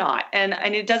phases or not. And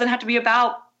it doesn't have to be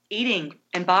about eating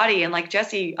and body. And like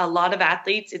Jesse, a lot of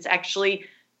athletes, it's actually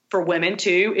for women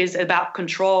too, is about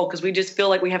control, because we just feel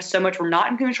like we have so much we're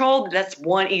not in control. That's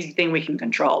one easy thing we can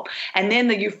control. And then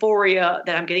the euphoria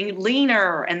that I'm getting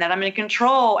leaner and that I'm in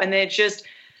control. And then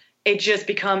it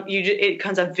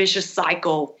becomes a vicious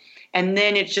cycle. And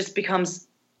then it just becomes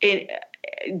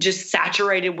just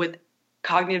saturated with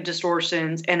cognitive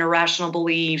distortions and irrational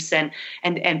beliefs and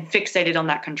fixated on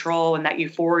that control and that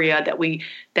euphoria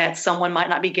that someone might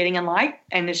not be getting in life.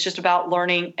 And it's just about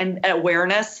learning and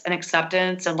awareness and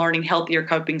acceptance and learning healthier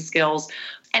coping skills.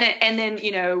 And then,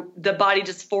 the body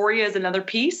dysphoria is another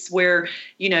piece where,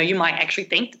 you might actually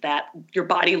think that your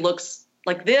body looks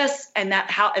like this and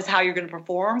that is how you're going to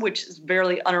perform, which is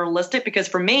very unrealistic. Because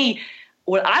for me,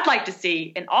 what I'd like to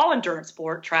see in all endurance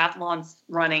sport, triathlons,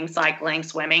 running, cycling,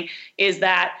 swimming, is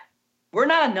that we're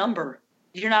not a number.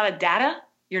 You're not a data.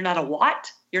 You're not a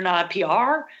watt. You're not a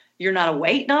PR. You're not a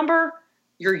weight number.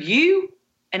 You're you.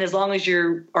 And as long as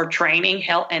you are training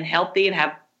and healthy and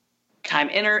have time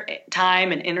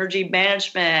and energy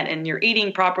management and you're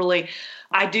eating properly,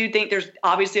 I do think there's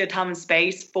obviously a time and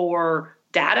space for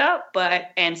data,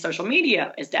 and social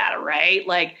media is data, right?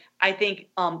 Like, I think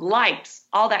likes,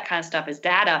 all that kind of stuff is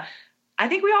data. I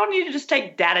think we all need to just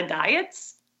take data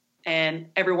diets and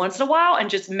every once in a while and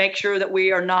just make sure that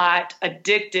we are not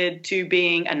addicted to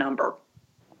being a number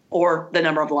or the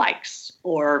number of likes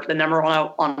or the number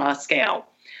on a scale.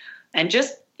 And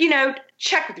just,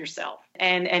 check with yourself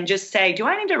and just say, do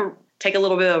I need to take a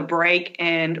little bit of a break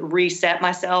and reset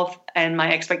myself and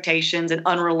my expectations and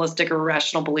unrealistic or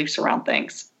irrational beliefs around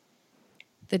things?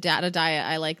 The data diet,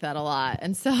 I like that a lot.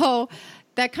 And so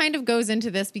that kind of goes into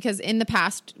this because in the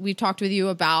past we've talked with you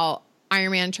about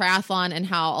Ironman triathlon and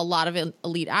how a lot of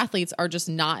elite athletes are just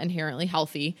not inherently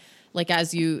healthy. Like,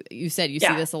 as you said, you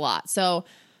see this a lot. So,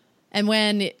 and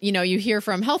when, you hear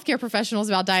from healthcare professionals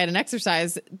about diet and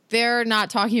exercise, they're not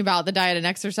talking about the diet and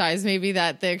exercise maybe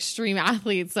that the extreme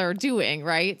athletes are doing,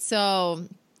 right? So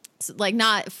like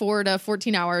not 4 to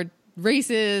 14 hour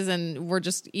races and we're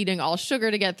just eating all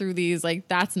sugar to get through these. Like,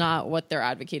 that's not what they're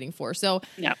advocating for. So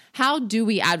how do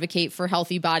we advocate for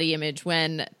healthy body image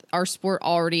when our sport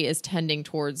already is tending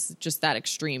towards just that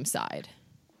extreme side?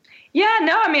 Yeah,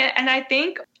 no, I mean, and I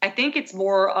think it's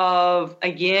more of,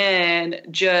 again,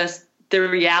 just the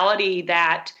reality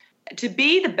that to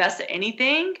be the best at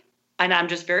anything, and I'm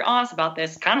just very honest about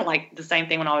this, kind of like the same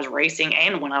thing when I was racing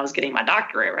and when I was getting my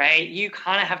doctorate, right? You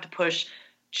kind of have to push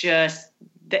just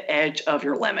the edge of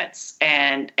your limits.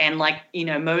 And like,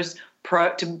 most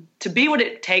pro, to be what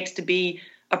it takes to be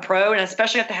a pro, and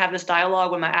especially have to have this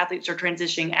dialogue when my athletes are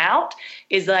transitioning out,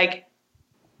 is like,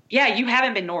 yeah, you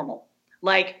haven't been normal.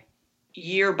 Like,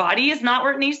 your body is not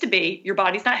where it needs to be. Your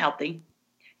body's not healthy.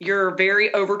 You're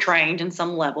very overtrained in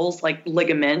some levels, like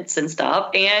ligaments and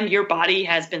stuff. And your body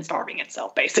has been starving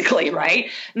itself, basically, right?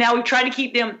 Now, we try to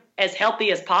keep them as healthy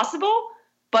as possible,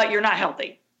 but you're not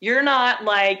healthy. You're not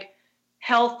like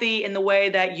healthy in the way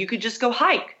that you could just go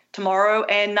hike tomorrow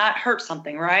and not hurt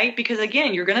something, right? Because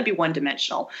again, you're going to be one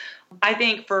dimensional. I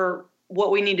think for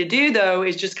what we need to do, though,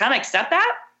 is just kind of accept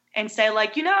that and say,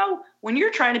 like, when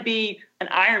you're trying to be an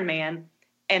Ironman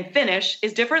and finish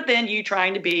is different than you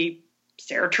trying to be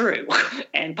Sarah True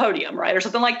and podium, right? Or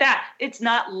something like that. It's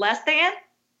not less than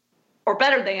or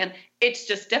better than, it's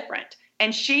just different.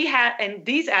 And and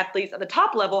these athletes at the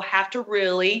top level have to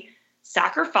really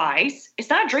sacrifice. It's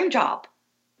not a dream job.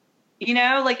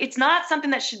 Like, it's not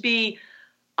something that should be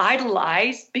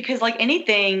idolized, because like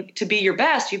anything, to be your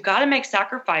best, you've got to make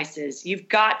sacrifices. You've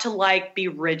got to like be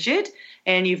rigid,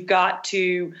 and you've got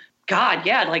to,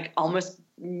 like almost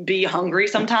be hungry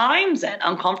sometimes and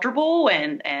uncomfortable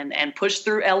and push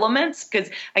through elements. Because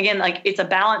again, like, it's a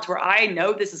balance where I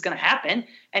know this is going to happen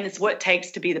and it's what it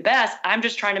takes to be the best. I'm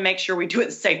just trying to make sure we do it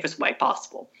the safest way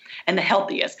possible and the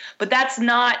healthiest. But that's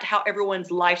not how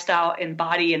everyone's lifestyle and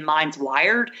body and mind's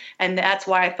wired. And that's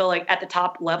why I feel like at the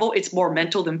top level, it's more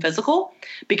mental than physical,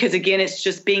 because again, it's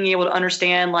just being able to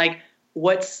understand like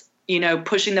what's,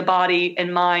 pushing the body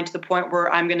and mind to the point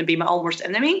where I'm going to be my own worst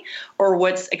enemy, or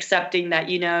what's accepting that,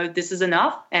 this is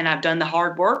enough and I've done the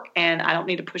hard work and I don't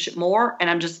need to push it more. And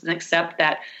I'm just going to accept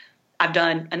that I've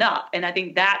done enough. And I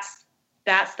think that's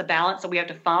the balance that we have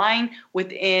to find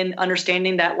within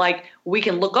understanding that, like, we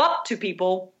can look up to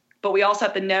people, but we also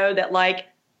have to know that, like, it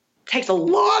takes a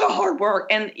lot of hard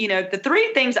work. And, the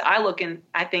three things that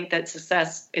I think that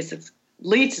success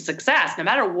leads to success, no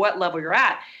matter what level you're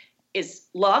at, is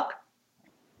luck.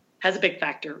 Has a big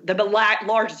factor. The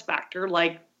largest factor,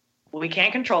 like, we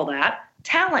can't control that.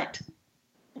 Talent.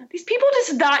 These people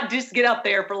not just get up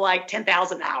there for like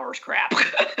 10,000 hours crap.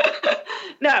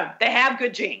 No, they have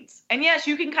good genes. And yes,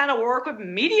 you can kind of work with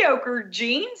mediocre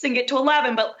genes and get to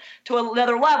 11, but to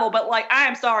another level. But like, I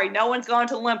am sorry, no one's gone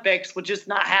to the Olympics with just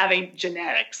not having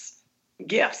genetics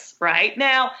gifts right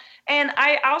now. And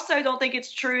I also don't think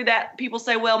it's true that people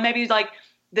say, well, maybe like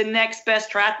the next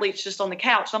best triathlete's just on the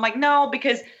couch. So I'm like, no,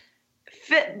 because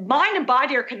mind and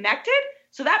body are connected.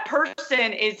 So that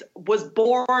person was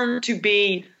born to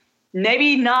be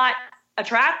maybe not a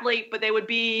triathlete, but they would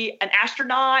be an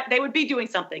astronaut. They would be doing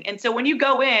something. And so when you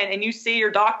go in and you see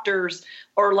your doctors,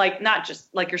 or like not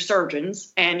just like your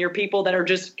surgeons and your people that are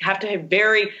just have to have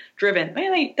very driven,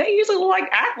 man, they usually look like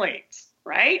athletes,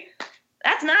 right?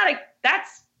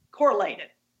 That's correlated.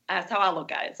 That's how I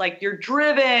look at it. It's like you're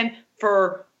driven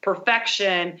for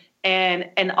perfection.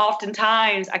 And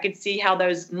oftentimes I could see how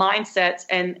those mindsets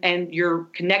and your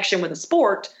connection with a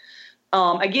sport,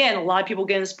 again, a lot of people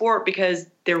get in sport because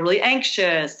they're really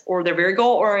anxious, or they're very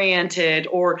goal oriented,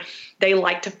 or they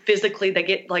like to they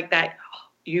get like that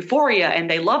euphoria and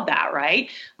they love that, right?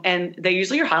 And they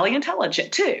usually are highly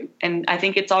intelligent too. And I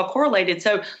think it's all correlated.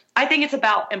 So I think it's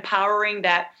about empowering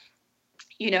that,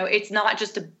 it's not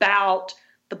just about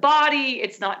the body.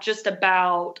 It's not just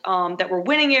about that we're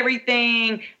winning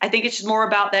everything. I think it's just more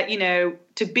about that,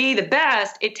 to be the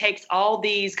best, it takes all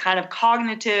these kind of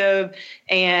cognitive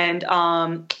and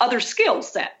other skill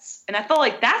sets. And I feel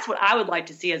like that's what I would like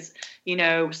to see as,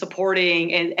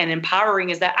 supporting and empowering,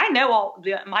 is that I know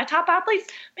my top athletes,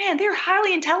 man, they're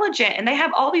highly intelligent and they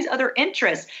have all these other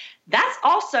interests. That's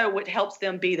also what helps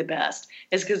them be the best,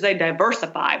 is because they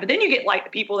diversify. But then you get like the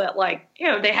people that like,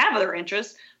 they have other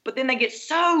interests, but then they get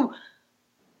so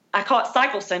I call it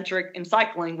cycle-centric in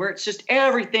cycling, where it's just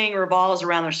everything revolves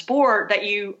around their sport, that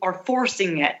you are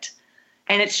forcing it.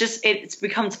 And it's just, it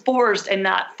becomes forced and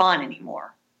not fun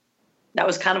anymore. That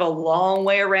was kind of a long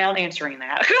way around answering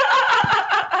that.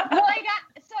 Well,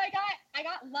 I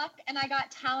got luck and I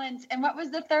got talent. And what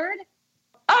was the third?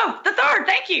 Oh, the third.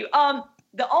 Thank you.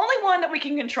 The only one that we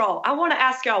can control. I want to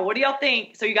ask y'all, what do y'all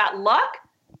think? So you got luck,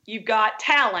 you've got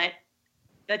talent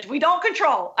that we don't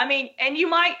control. I mean, and you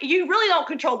really don't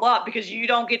control luck because you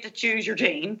don't get to choose your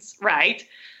genes, right?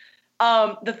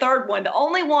 The third one, the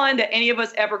only one that any of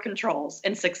us ever controls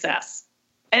in success.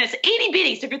 And it's itty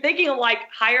bitty. So if you're thinking of like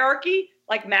hierarchy,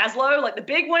 like Maslow, like the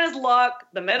big one is luck,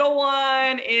 the middle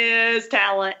one is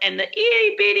talent, and the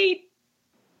itty bitty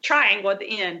triangle at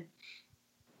the end.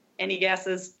 Any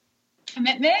guesses?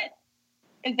 Commitment?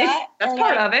 Is that? That's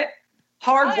part of it.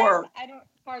 Hard work.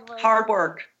 Hard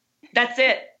work. That's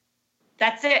it.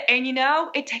 That's it. And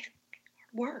it takes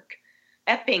hard work.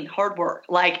 Effing hard work.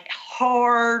 Like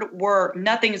hard work.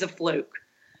 Nothing is a fluke.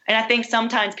 And I think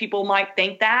sometimes people might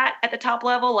think that at the top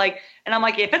level. And I'm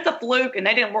like, if it's a fluke and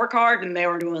they didn't work hard, then they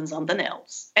were doing something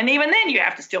else. And even then you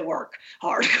have to still work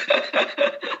hard.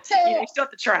 So you still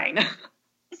have to train.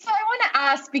 So I want to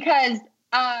ask because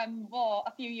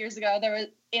a few years ago there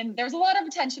was a lot of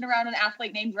attention around an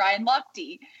athlete named Ryan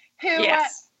Lochte, who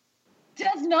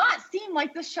does not seem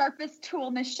like the sharpest tool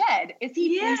in the shed. Is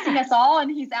he fleecing us all? And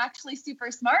he's actually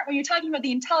super smart. When you're talking about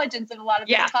the intelligence of a lot of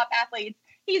the top athletes,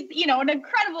 he's an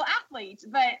incredible athlete.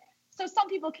 But so some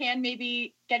people can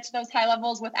maybe get to those high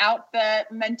levels without the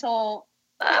mental.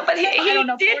 But he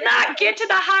did not get to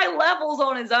the high levels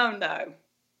on his own, though.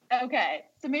 Okay,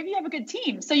 so maybe you have a good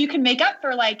team, so you can make up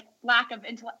for lack of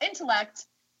intellect.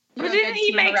 But didn't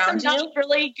he make some not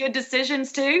really good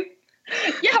decisions too?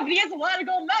 Yeah, but he has a lot of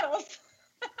gold medals.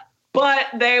 But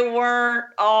they weren't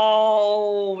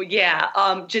all,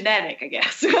 genetic, I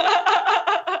guess.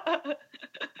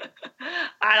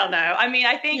 I don't know. I mean,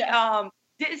 I think, isn't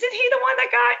he the one that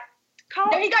got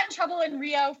called? No, he got in trouble in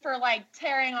Rio for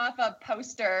tearing off a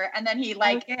poster, and then he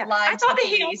lied. I thought that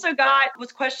he also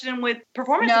was questioned with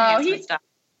performance enhancement stuff.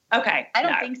 Okay, I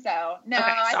don't think so. No,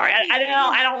 okay, sorry, I don't know.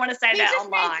 I don't want to say that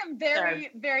online. He just made some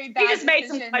very bad. He just made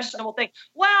some questionable things.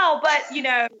 Well, but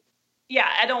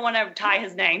I don't want to tie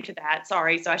his name to that.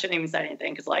 Sorry, so I shouldn't even say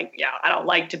anything because, I don't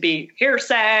like to be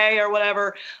hearsay or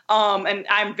whatever. And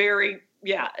I'm very,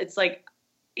 it's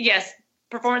yes.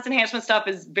 Performance enhancement stuff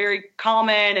is very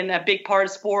common and a big part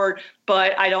of sport,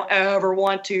 but I don't ever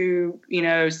want to,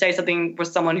 say something with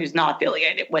someone who's not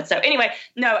affiliated with. So anyway,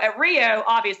 no, at Rio,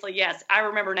 obviously, yes, I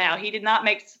remember now. He did not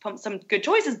make some good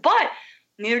choices, but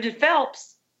neither did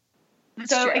Phelps.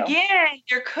 That's true. Again,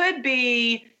 there could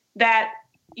be that,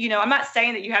 I'm not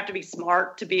saying that you have to be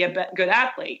smart to be a good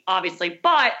athlete, obviously,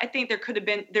 but I think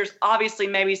there's obviously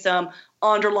maybe some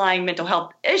underlying mental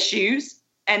health issues,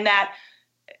 and that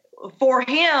for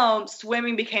him,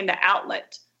 swimming became the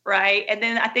outlet, right? And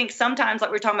then I think sometimes,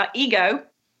 we're talking about ego,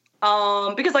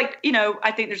 because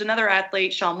I think there's another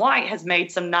athlete, Shaun White, has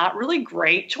made some not really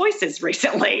great choices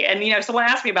recently. And, someone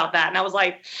asked me about that, and I was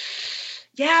like,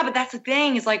 yeah, but that's the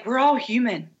thing is we're all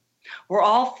human. We're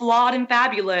all flawed and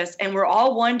fabulous, and we're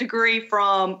all 1 degree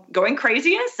from going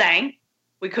crazy and insane.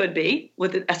 We could be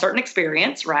with a certain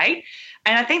experience, right?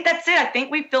 And I think that's it. I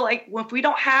think we feel like if we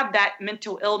don't have that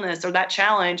mental illness or that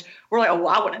challenge, we're like, oh, well,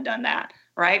 I wouldn't have done that,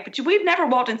 right? But we've never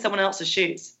walked in someone else's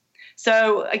shoes.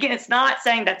 So again, it's not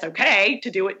saying that's okay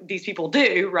to do what these people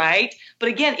do, right? But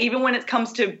again, even when it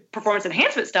comes to performance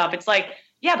enhancement stuff, it's but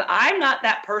I'm not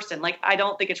that person. I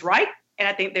don't think it's right. And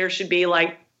I think there should be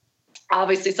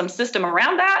obviously some system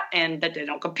around that, and that they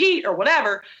don't compete or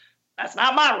whatever. That's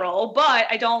not my role, but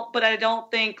I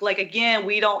don't think again,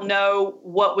 we don't know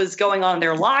what was going on in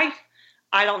their life.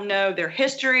 I don't know their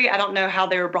history. I don't know how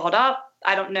they were brought up.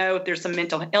 I don't know if there's some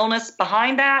mental illness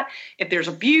behind that, if there's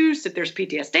abuse, if there's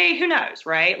PTSD, who knows,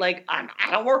 right? I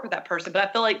don't work with that person, but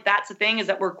I feel like that's the thing is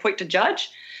that we're quick to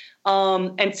judge.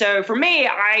 And so for me,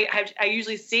 I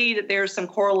usually see that there's some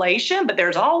correlation, but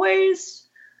there's always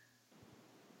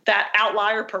that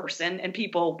outlier person and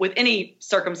people with any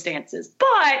circumstances.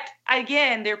 But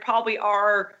again, there probably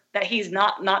are that he's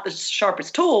not the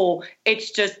sharpest tool.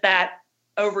 It's just that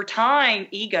over time,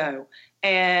 ego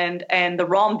and the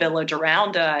wrong village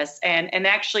around us and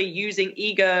actually using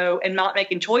ego and not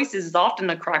making choices is often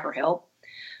a cry for help.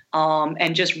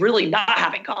 And just really not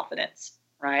having confidence,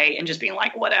 right? And just being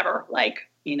whatever,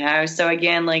 so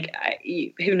again,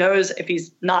 who knows if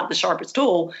he's not the sharpest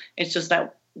tool. It's just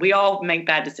that we all make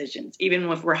bad decisions, even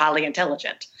if we're highly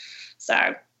intelligent.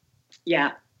 So,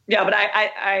 but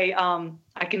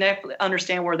I can definitely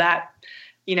understand where that,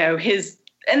 his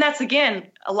and that's, again,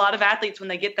 a lot of athletes, when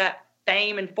they get that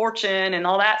fame and fortune and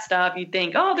all that stuff, you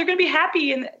think, oh, they're going to be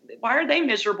happy. And why are they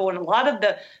miserable? And a lot of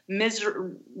the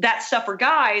that stuff for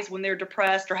guys, when they're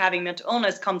depressed or having mental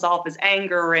illness, comes off as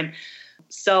anger and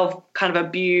self kind of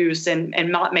abuse and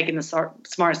not making the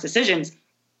smartest decisions.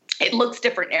 It looks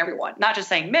different in everyone, not just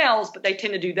saying males, but they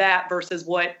tend to do that versus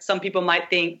what some people might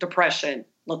think depression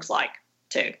looks like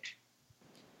too.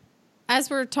 As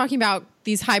we're talking about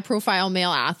these high profile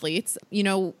male athletes, you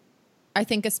know, I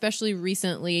think especially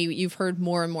recently, you've heard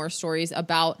more and more stories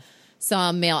about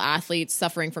some male athletes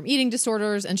suffering from eating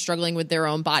disorders and struggling with their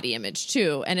own body image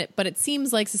too. But it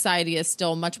seems like society is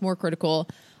still much more critical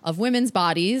of women's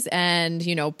bodies and,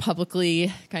 you know,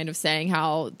 publicly kind of saying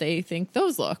how they think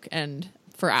those look, and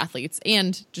for athletes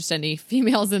and just any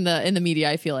females in the media,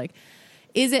 I feel like.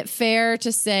 Is it fair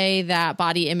to say that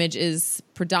body image is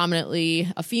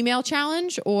predominantly a female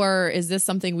challenge, or is this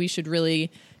something we should really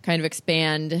kind of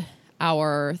expand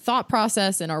our thought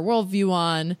process and our worldview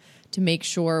on to make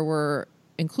sure we're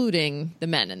including the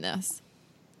men in this?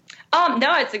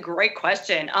 No, it's a great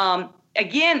question.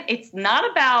 Again, it's not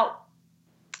about,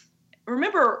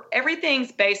 remember,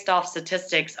 everything's based off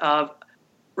statistics of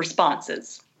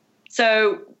responses.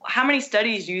 So how many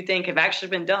studies do you think have actually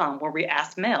been done where we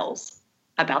asked males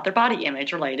about their body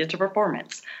image related to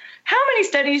performance? How many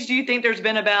studies do you think there's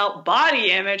been about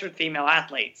body image with female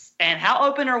athletes? And how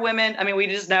open are women? I mean, we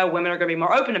just know women are going to be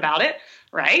more open about it,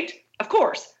 right? Of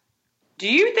course.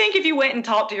 Do you think if you went and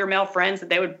talked to your male friends that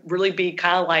they would really be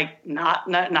kind of like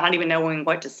not even knowing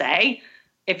what to say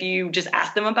if you just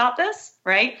asked them about this,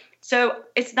 right? So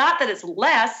it's not that it's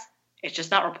less, it's just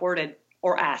not reported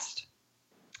or asked.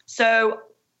 So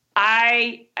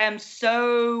I am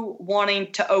so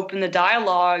wanting to open the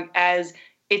dialogue as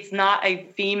it's not a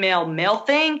female male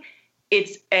thing.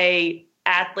 It's a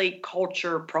athlete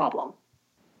culture problem.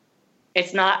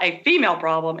 It's not a female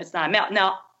problem. It's not a male.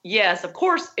 Now, yes, of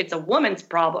course, it's a woman's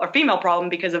problem or female problem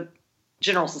because of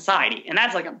general society. And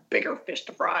that's like a bigger fish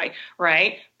to fry,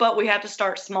 right? But we have to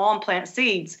start small and plant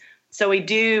seeds. So we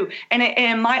do, and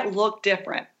it might look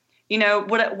different. You know,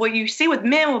 what you see with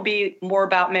men will be more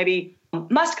about maybe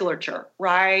musculature,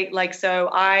 right? Like, so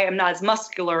I am not as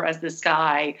muscular as this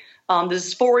guy. The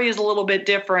dysphoria is a little bit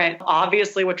different.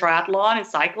 Obviously, with triathlon and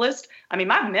cyclist, I mean,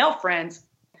 my male friends,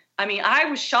 I mean, I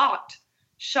was shocked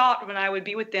when I would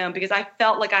be with them because I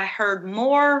felt like I heard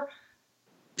more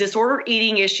disordered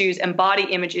eating issues and body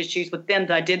image issues with them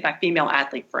than I did my female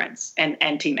athlete friends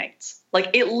and teammates.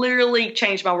 Like, it literally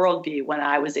changed my worldview when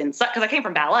I was in, because I came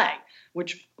from ballet,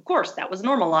 which, of course, that was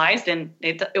normalized and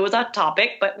it was a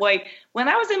topic. But like, when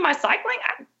I was in my cycling,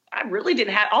 I really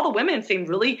didn't have, all the women seemed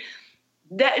really,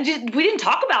 we didn't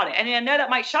talk about it. And I know that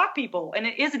might shock people, and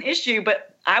it is an issue,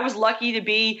 but I was lucky to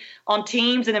be on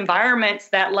teams and environments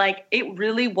that, like, it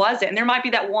really wasn't. And there might be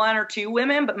that one or two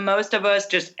women, but most of us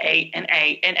just ate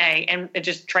and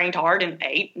just trained hard and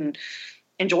ate and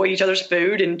enjoyed each other's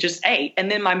food and just ate. And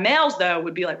then my males, though,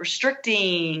 would be like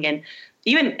restricting and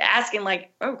even asking,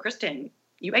 like, oh, Kristen,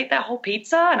 you ate that whole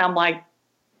pizza? And I'm like,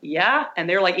 yeah. And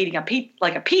they're like eating a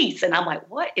piece. And I'm like,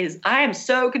 I am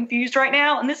so confused right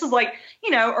now. And this is like, you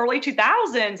know, early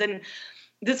 2000s. And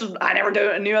I never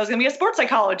knew I was going to be a sports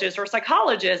psychologist or a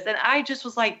psychologist. And I just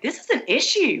was like, this is an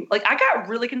issue. Like, I got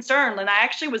really concerned. And I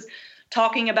actually was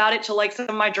talking about it to like some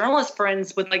of my journalist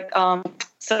friends with like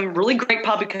some really great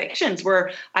publications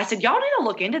where I said, y'all need to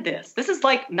look into this. This is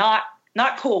like not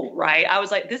cool, right? I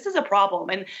was like, this is a problem.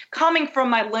 And coming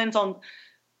from my lens on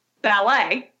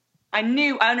ballet, I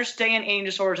understand eating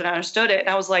disorders and I understood it. And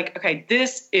I was like, okay,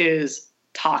 this is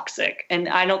toxic. And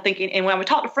I don't think, and when I would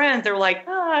talk to friends, they were like,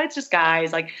 oh, it's just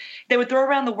guys. Like, they would throw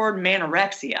around the word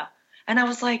manorexia. And I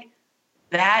was like,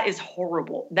 that is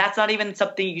horrible. That's not even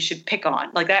something you should pick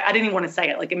on. Like, I didn't even want to say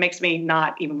it. Like, it makes me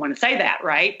not even want to say that,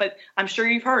 right? But I'm sure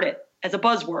you've heard it as a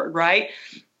buzzword, right?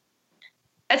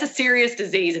 It's a serious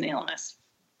disease and illness.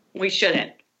 We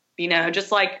shouldn't, you know,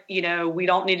 just like, you know, we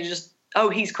don't need to just, oh,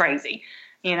 he's crazy.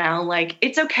 You know, like,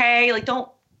 it's okay. Like, don't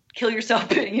kill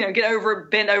yourself, you know,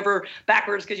 bend over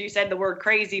backwards because you said the word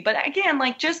crazy. But again,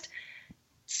 like, just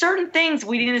certain things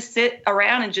we need to sit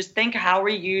around and just think how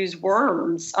we use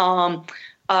words,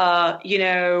 you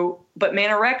know, but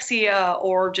manorexia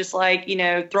or just like, you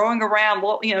know, throwing around,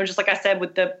 well, you know, just like I said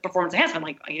with the performance enhancement,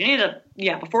 like, you need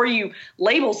to, before you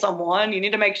label someone, you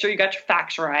need to make sure you got your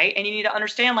facts right. And you need to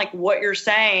understand like what you're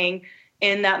saying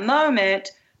in that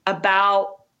moment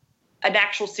about an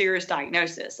actual serious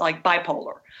diagnosis, like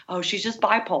bipolar. Oh, she's just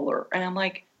bipolar. And I'm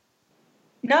like,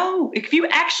 no, if you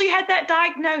actually had that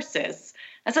diagnosis,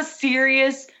 that's a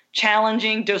serious,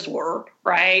 challenging disorder,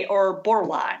 right? Or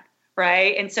borderline,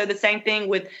 right? And so the same thing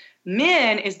with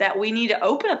men is that we need to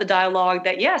open up the dialogue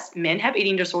that, yes, men have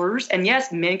eating disorders, and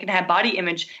yes, men can have body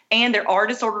image, and there are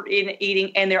disordered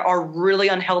eating, and there are really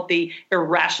unhealthy,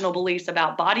 irrational beliefs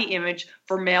about body image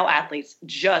for male athletes,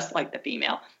 just like the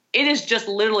female. It is just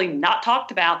literally not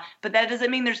talked about, but that doesn't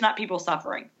mean there's not people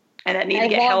suffering and that need to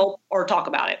get help or talk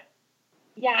about it.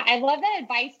 Yeah, I love that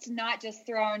advice to not just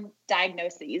throw on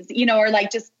diagnoses, you know, or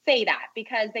like just say that,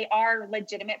 because they are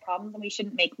legitimate problems and we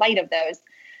shouldn't make light of those.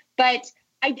 But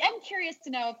I am curious to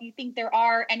know if you think there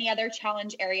are any other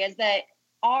challenge areas that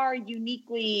are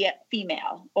uniquely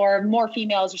female, or more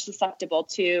females are susceptible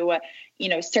to, you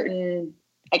know, certain,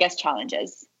 I guess,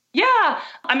 challenges. Yeah.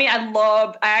 I mean,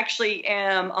 I actually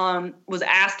was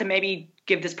asked to maybe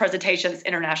give this presentation, this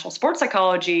international sports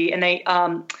psychology, and they,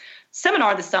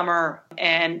 seminar this summer,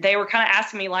 and they were kind of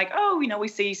asking me like, oh, you know, we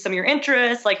see some of your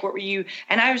interests, like what were you,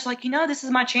 and I was like, you know, this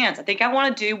is my chance. I think I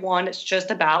want to do one that's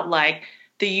just about like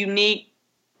the unique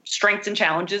strengths and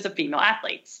challenges of female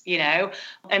athletes, you know?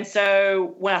 And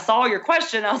so when I saw your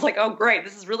question, I was like, oh, great,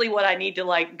 this is really what I need to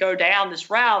like go down this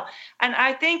route. And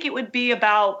I think it would be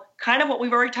about kind of what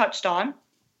we've already touched on,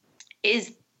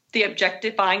 is the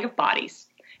objectifying of bodies,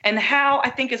 and how I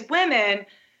think as women,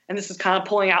 and this is kind of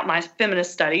pulling out my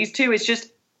feminist studies too,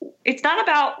 it's not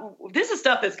about, this is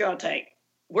stuff that's going to take,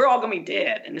 we're all going to be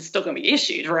dead and it's still going to be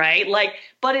issues, right? Like,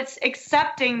 but it's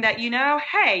accepting that, you know,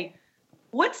 hey,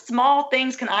 what small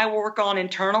things can I work on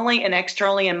internally and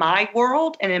externally in my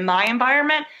world and in my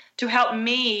environment to help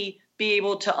me be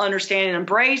able to understand and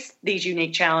embrace these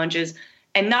unique challenges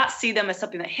and not see them as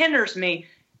something that hinders me,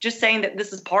 just saying that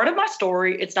this is part of my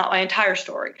story. It's not my entire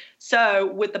story.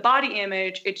 So with the body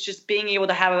image, it's just being able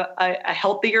to have a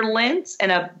healthier lens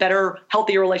and a better,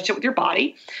 healthier relationship with your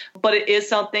body. But it is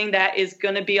something that is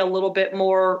going to be a little bit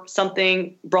more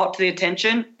something brought to the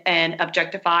attention and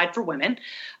objectified for women.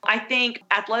 I think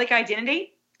athletic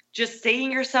identity, just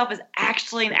seeing yourself as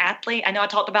actually an athlete. I know I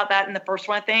talked about that in the first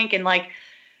one, I think, and like,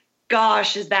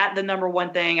 gosh, is that the number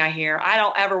one thing I hear? I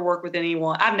don't ever work with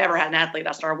anyone. I've never had an athlete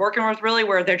I started working with really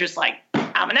where they're just like,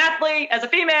 I'm an athlete as a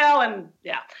female. And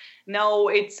yeah, no,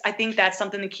 I think that's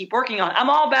something to keep working on. I'm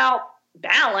all about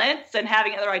balance and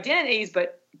having other identities,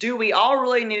 but do we all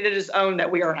really need to just own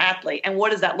that we are an athlete? And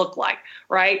what does that look like,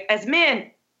 right? As men,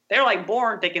 they're like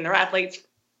born thinking they're athletes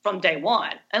from day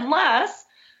one, unless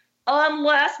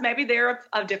maybe they're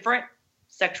of different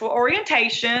sexual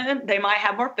orientation, they might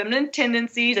have more feminine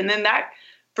tendencies, and then that,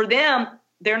 for them,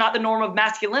 they're not the norm of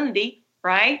masculinity,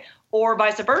 right? Or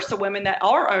vice versa, women that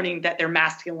are owning that they're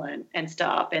masculine and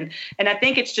stuff. And I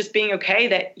think it's just being okay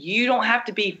that you don't have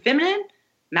to be feminine,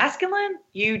 masculine,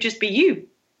 you just be you.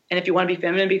 And if you want to be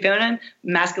feminine,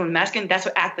 masculine, that's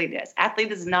what athlete is.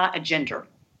 Athlete is not a gender.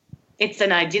 It's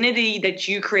an identity that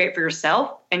you create for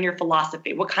yourself and your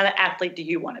philosophy. What kind of athlete do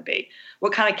you want to be?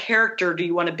 What kind of character do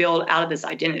you want to build out of this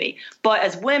identity? But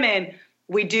as women,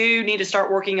 we do need to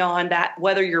start working on that,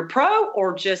 whether you're pro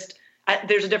or just,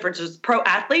 there's a difference. There's pro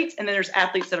athletes and then there's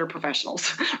athletes that are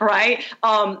professionals, right?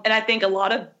 And I think a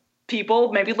lot of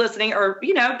people maybe listening are,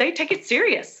 you know, they take it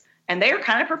serious and they are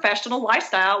kind of professional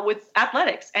lifestyle with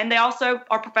athletics. And they also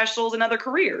are professionals in other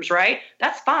careers, right?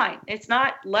 That's fine. It's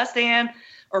not less than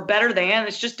or better than,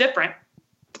 it's just different.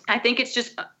 I think it's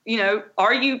just, you know,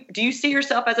 do you see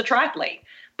yourself as a triathlete?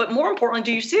 But more importantly,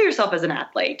 do you see yourself as an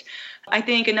athlete? I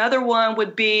think another one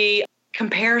would be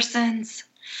comparisons.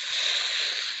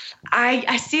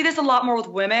 I see this a lot more with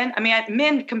women. I mean,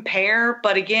 men compare,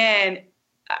 but again,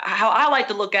 how I like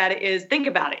to look at it is, think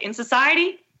about it. In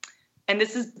society, and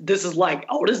this is like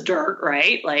old as dirt,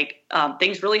 right? Like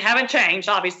things really haven't changed,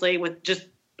 obviously, with just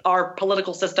our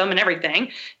political system and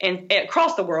everything, and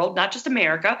across the world, not just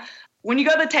America. When you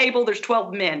go to the table, there's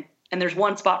 12 men and there's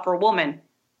one spot for a woman.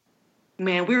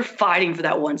 Man, we're fighting for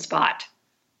that one spot,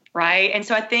 right? And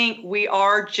so I think we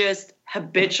are just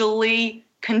habitually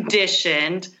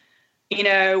conditioned. You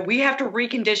know, we have to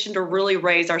recondition to really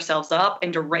raise ourselves up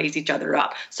and to raise each other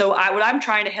up. So what I'm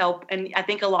trying to help, and I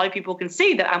think a lot of people can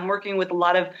see that I'm working with a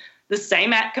lot of the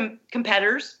same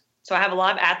competitors. So I have a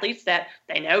lot of athletes that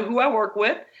they know who I work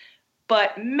with,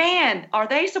 but man, are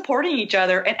they supporting each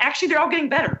other? And actually they're all getting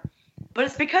better, but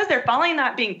it's because they're finally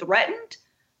not being threatened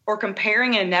or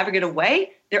comparing in a negative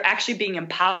way. They're actually being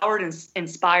empowered and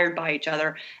inspired by each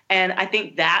other. And I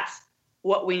think that's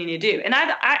what we need to do. And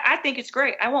I think it's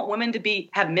great. I want women to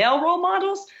have male role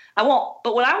models. But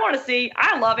what I want to see,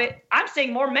 I love it. I'm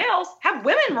seeing more males have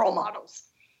women role models.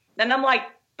 And I'm like,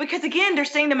 because again, they're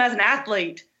seeing them as an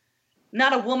athlete,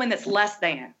 not a woman that's less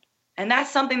than. And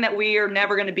that's something that we are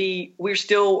never going to be,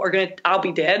 I'll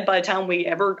be dead by the time I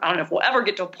don't know if we'll ever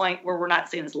get to a point where we're not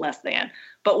seen as less than.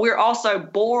 But we're also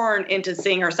born into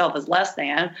seeing ourselves as less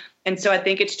than. And so I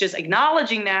think it's just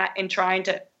acknowledging that and trying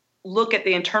to look at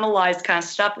the internalized kind of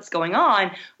stuff that's going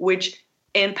on, which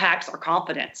impacts our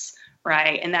confidence,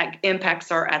 right? And that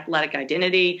impacts our athletic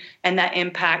identity, and that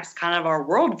impacts kind of our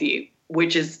worldview,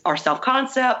 which is our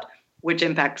self-concept, which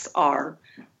impacts our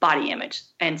body image.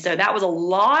 And so that was a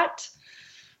lot.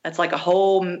 That's like a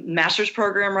whole master's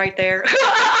program right there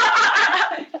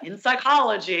in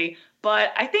psychology.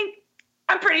 But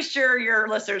I'm pretty sure your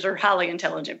listeners are highly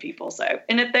intelligent people. So,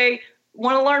 and if they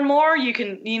want to learn more, you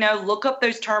can, look up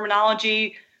those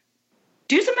terminology,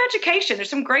 do some education.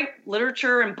 There's some great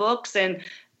literature and books and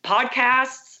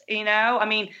podcasts,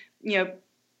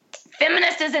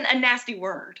 feminist isn't a nasty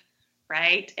word.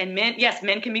 Right. And men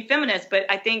can be feminists, but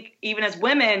I think even as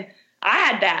women, I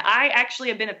had that. I actually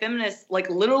have been a feminist, like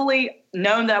literally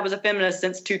known that I was a feminist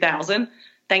since 2000,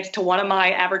 thanks to one of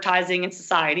my advertising and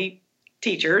society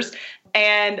teachers.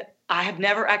 And I have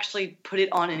never actually put it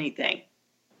on anything.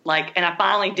 And I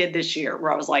finally did this year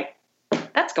where I was like,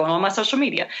 that's going on my social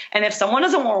media. And if someone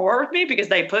doesn't want to work with me because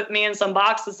they put me in some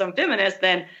box as some feminist,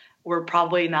 then we're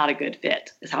probably not a good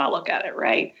fit, is how I look at it.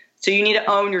 Right. So you need to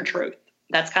own your truth.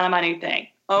 That's kind of my new thing.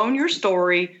 Own your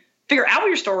story, figure out what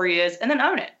your story is, and then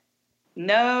own it.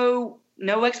 No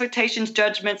expectations,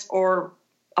 judgments, or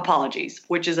apologies,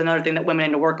 which is another thing that women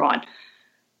need to work on.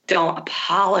 Don't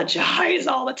apologize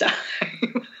all the time.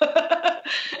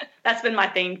 That's been my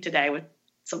theme today with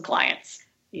some clients.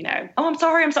 Oh, I'm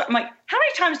sorry. I'm like, how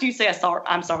many times do you say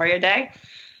I'm sorry a day?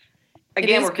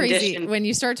 Again, we're crazy conditioned when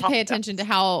you start to pay attention to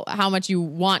how much you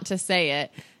want to say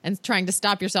it and trying to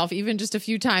stop yourself even just a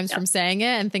few times from saying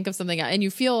it and think of something. And you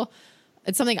feel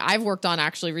it's something I've worked on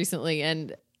actually recently,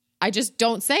 and I just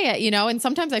don't say it, and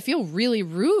sometimes I feel really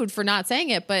rude for not saying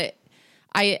it, but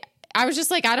I was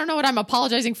just like, I don't know what I'm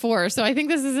apologizing for. So I think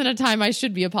this isn't a time I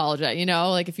should be apologizing,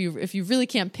 if you really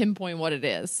can't pinpoint what it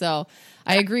is. So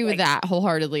I agree with that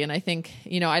wholeheartedly. And I think,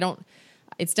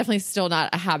 it's definitely still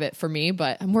not a habit for me,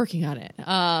 but I'm working on it.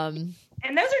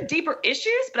 And those are deeper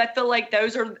issues, but I feel like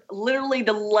those are literally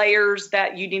the layers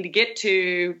that you need to get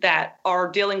to that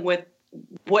are dealing with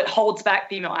what holds back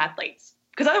female athletes.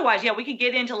 Because otherwise, we could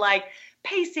get into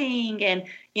pacing and,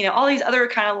 all these other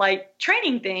kind of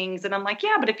training things. And I'm like,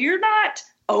 but if you're not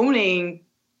owning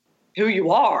who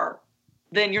you are,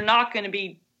 then you're not going to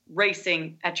be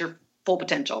racing at your full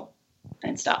potential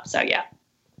and stuff. So, yeah.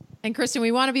 And Kristen,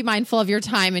 we want to be mindful of your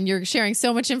time, and you're sharing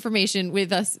so much information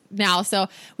with us now. So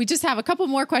we just have a couple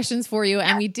more questions for you.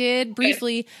 And we did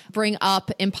briefly bring up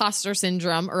imposter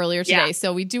syndrome earlier today. Yeah.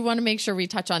 So we do want to make sure we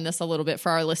touch on this a little bit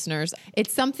for our listeners.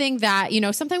 It's something that,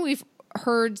 something we've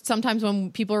heard sometimes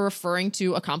when people are referring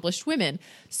to accomplished women.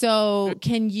 So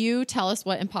can you tell us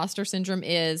what imposter syndrome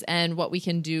is and what we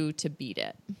can do to beat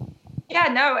it? Yeah,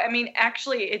 no,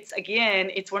 actually, it's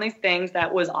one of these things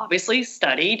that was obviously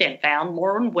studied and found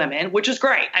more in women, which is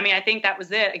great. I think that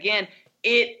was it. Again,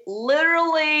 it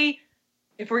literally,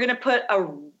 if we're going to put a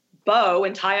bow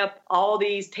and tie up all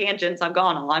these tangents I've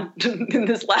gone on in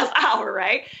this last hour,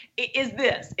 right? It is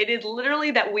this. It is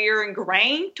literally that we are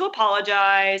ingrained to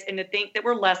apologize and to think that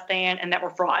we're less than and that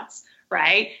we're frauds,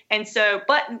 right? And so,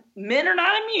 but men are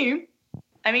not immune.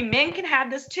 Men can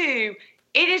have this too.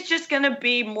 It is just going to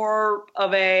be more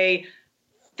of a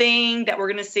thing that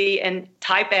we're going to see in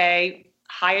type A,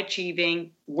 high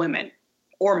achieving women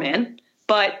or men,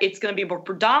 but it's going to be more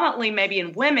predominantly maybe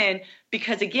in women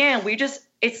because again,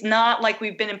 it's not like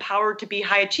we've been empowered to be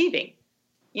high achieving.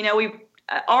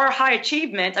 Our high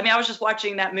achievements. I was just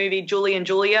watching that movie, Julie and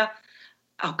Julia.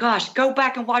 Oh gosh, go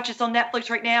back and watch this on Netflix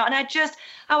right now. And I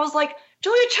was like,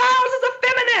 Julia Childs is a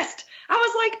feminist. I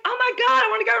was like, oh my God, I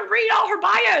want to go read all her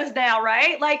bios now,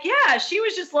 right? She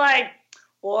was just like,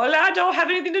 well, I don't have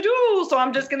anything to do. So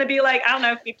I'm just going to be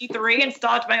 53 and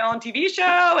start my own TV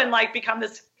show and become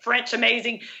this French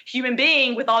amazing human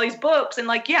being with all these books. And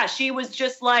she was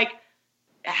just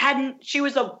she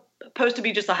was supposed to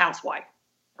be just a housewife,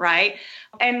 right?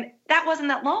 And that wasn't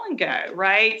that long ago,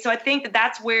 right? So I think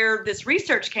that's where this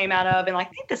research came out of in I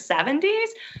think the 70s.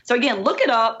 So again, look it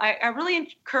up. I really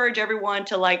encourage everyone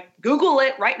to Google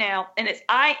it right now. And it's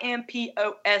IMPOSTOR,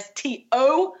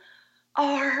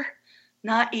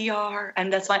 not ER.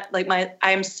 And that's I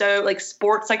am so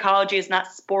sports psychology is not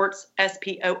sports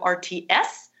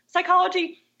SPORTS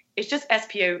psychology. It's just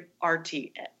SPORT.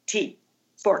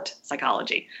 Sport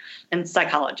psychology and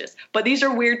psychologists. But these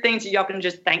are weird things that y'all can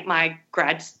just thank my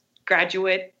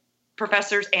graduate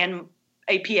professors and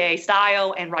APA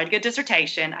style and write a good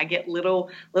dissertation. I get little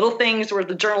things where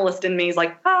the journalist in me is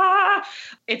like,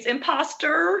 it's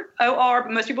imposter, OR,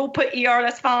 but most people put ER,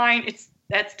 that's fine.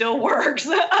 That still works.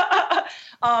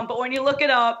 But when you look it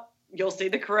up, you'll see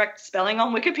the correct spelling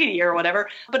on Wikipedia or whatever.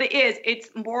 But it's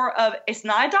more of, it's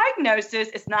not a diagnosis.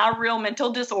 It's not a real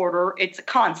mental disorder. It's a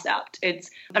concept. It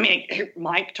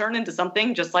might turn into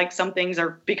something, just like some things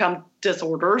become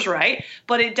disorders, right?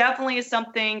 But it definitely is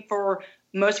something for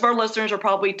most of our listeners are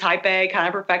probably type A, kind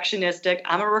of perfectionistic.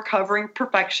 I'm a recovering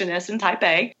perfectionist in type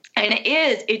A. And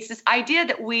it's this idea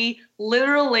that we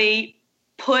literally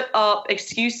put up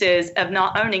excuses of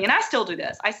not owning. And I still do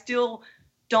this. I still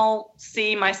don't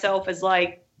see myself as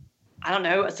like, I don't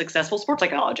know, a successful sports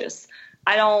psychologist.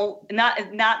 Not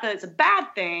that it's a bad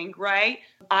thing, right?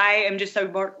 I am just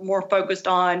so more focused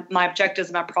on my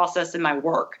objectives, my process, and my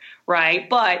work, right?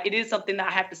 But it is something that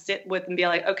I have to sit with and be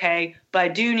like, okay, but I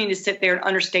do need to sit there and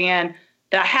understand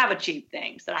that I have achieved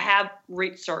things, that I have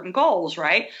reached certain goals,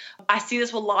 right? I see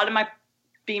this with a lot of my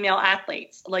female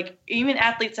athletes, like even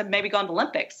athletes that have maybe gone to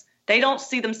Olympics. They don't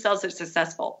see themselves as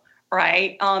successful,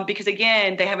 right? Because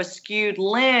again, they have a skewed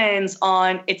lens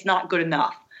on it's not good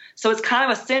enough. So it's kind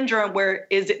of a syndrome where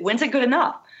when's it good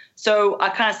enough? So I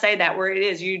kind of say that where it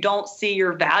is, you don't see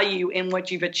your value in what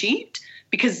you've achieved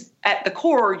because at the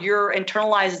core, you're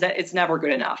internalized that it's never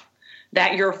good enough,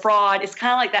 that you're a fraud. It's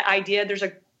kind of like that idea. There's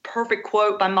a perfect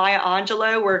quote by Maya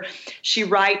Angelou where she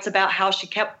writes about how she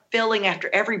kept feeling after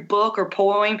every book or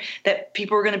poem that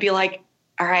people were going to be like,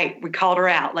 all right, we called her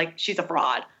out. Like she's a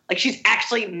fraud. Like she's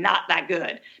actually not that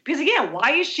good. Because again,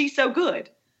 why is she so good?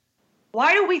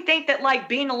 Why do we think that like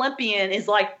being Olympian is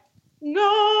like,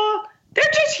 no, they're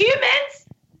just humans.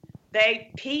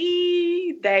 They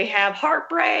pee, they have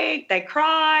heartbreak, they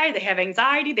cry, they have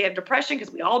anxiety, they have depression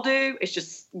because we all do. It's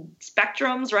just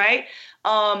spectrums, right?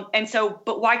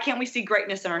 But why can't we see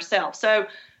greatness in ourselves? So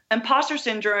imposter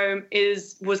syndrome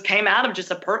came out of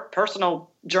just a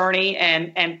personal journey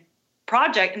and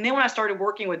project. And then when I started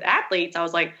working with athletes, I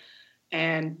was like,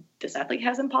 and this athlete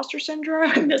has imposter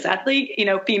syndrome, and this athlete,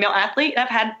 female athlete. I've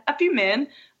had a few men,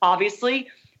 obviously.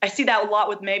 I see that a lot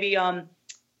with maybe,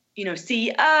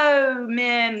 CEO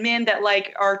men that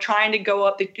like are trying to go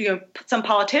up some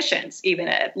politicians, even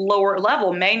at lower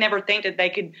level, may never think that they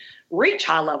could reach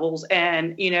high levels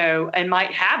and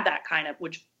might have that kind of,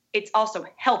 which it's also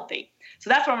healthy. So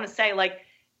that's what I'm going to say. Like,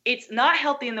 it's not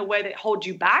healthy in the way that holds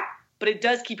you back, but it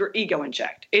does keep your ego in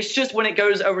check. It's just when it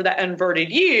goes over that inverted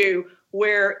U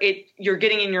where you're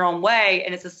getting in your own way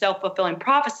and it's a self-fulfilling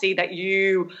prophecy that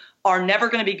you are never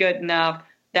going to be good enough,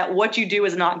 that what you do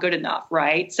is not good enough,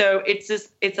 right? So it's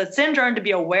a syndrome to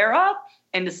be aware of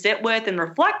and to sit with and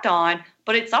reflect on,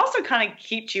 but it's also kind of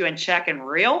keeps you in check and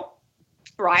real,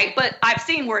 right? But I've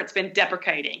seen where it's been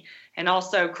deprecating and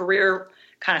also career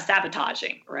kind of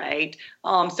sabotaging, right?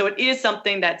 So it is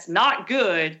something that's not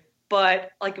good,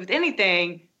 but like with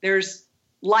anything, there's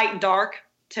light and dark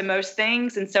to most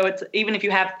things. And so it's, even if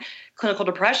you have clinical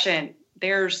depression,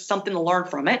 there's something to learn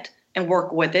from it and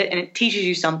work with it. And it teaches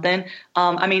you something.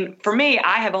 For me,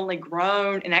 I have only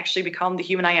grown and actually become the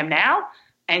human I am now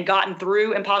and gotten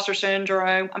through imposter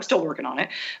syndrome. I'm still working on it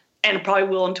and probably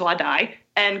will until I die,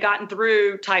 and gotten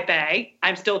through type A.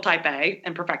 I'm still type A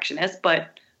and perfectionist,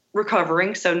 but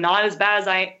recovering. So not as bad as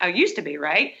I used to be.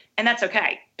 Right. And that's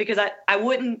okay, because I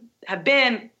wouldn't have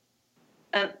been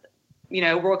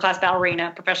world-class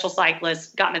ballerina, professional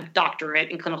cyclist, gotten a doctorate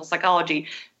in clinical psychology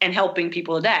and helping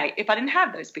people today if I didn't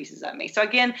have those pieces of me. So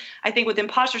again, I think with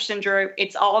imposter syndrome,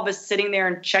 it's all of us sitting there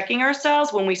and checking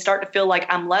ourselves when we start to feel like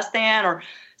I'm less than, or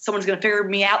someone's going to figure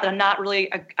me out that I'm not really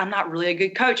a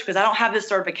good coach because I don't have this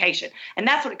certification. And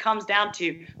that's what it comes down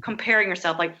to, comparing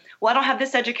yourself. Like, well, I don't have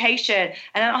this education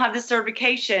and I don't have this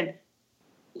certification.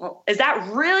 Well, is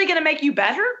that really going to make you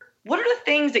better? What are the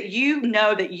things that you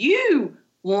know that you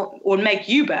would make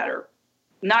you better?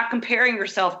 Not comparing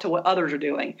yourself to what others are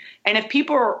doing. And if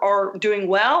people are doing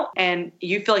well and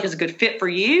you feel like it's a good fit for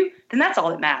you, then that's all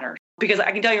that matters. Because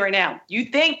I can tell you right now, you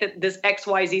think that this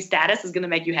XYZ status is going to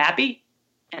make you happy,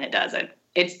 and it doesn't.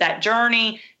 It's that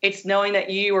journey. It's knowing that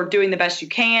you are doing the best you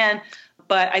can.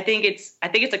 But I think it's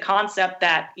a concept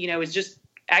that, is just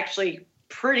actually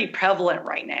pretty prevalent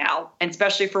right now, and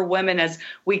especially for women as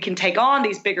we can take on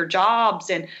these bigger jobs.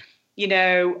 And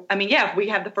if we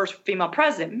have the first female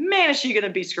president, man, is she going to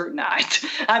be scrutinized?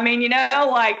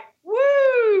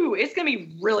 Woo, it's going to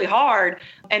be really hard.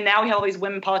 And now we have all these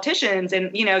women politicians,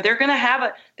 and, they're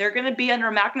going to be under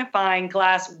a magnifying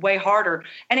glass way harder.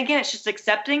 And again, it's just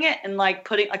accepting it and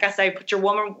put your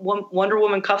Wonder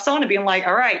Woman cuffs on and being like,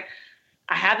 all right,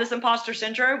 I have this imposter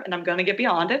syndrome and I'm going to get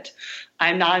beyond it.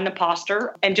 I'm not an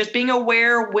imposter. And just being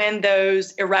aware when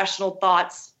those irrational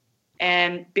thoughts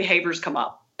and behaviors come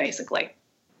up, basically.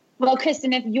 Well,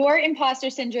 Kristen, if your imposter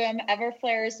syndrome ever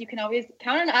flares, you can always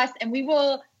count on us and we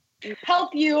will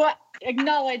help you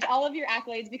acknowledge all of your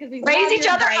accolades because we raise each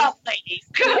other up, ladies.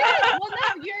 Yes, well,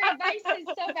 no, your advice is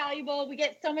so valuable. We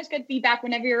get so much good feedback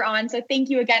whenever you're on. So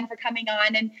thank you again for coming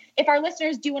on. And if our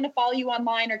listeners do want to follow you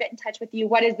online or get in touch with you,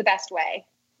 what is the best way?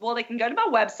 Well, they can go to my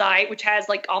website, which has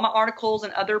like all my articles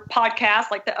and other podcasts,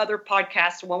 like the other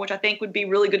podcast one, which I think would be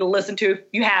really good to listen to if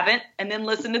you haven't, and then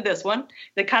listen to this one.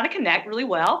 They kind of connect really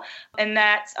well. And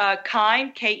that's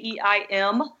KEIM,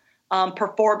 KEIM,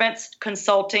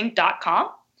 performanceconsulting.com.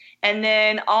 And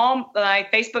then all my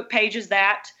Facebook page is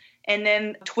that. And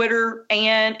then Twitter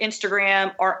and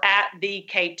Instagram are at the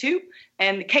K2.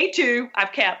 And the K2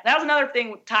 I've kept. That was another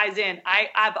thing that ties in.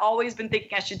 I've always been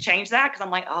thinking I should change that because I'm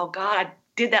like, oh, God, I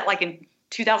did that like in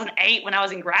 2008 when I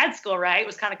was in grad school, right? It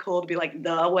was kind of cool to be like,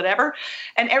 the whatever.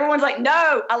 And everyone's like,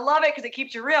 no, I love it because it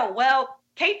keeps you real. Well,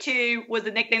 K2 was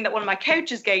the nickname that one of my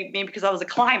coaches gave me because I was a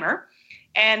climber.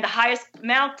 And the highest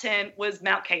mountain was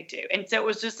Mount K2. And so it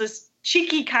was just this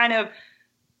cheeky kind of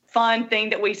fun thing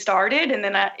that we started. And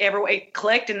then it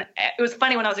clicked. And it was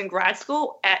funny when I was in grad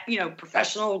school at,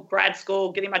 professional grad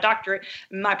school, getting my doctorate,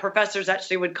 my professors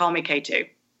actually would call me K2.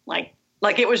 Like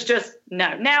it was just,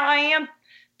 no. Now I am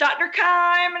Dr.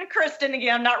 Keim and Kristen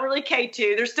again. I'm not really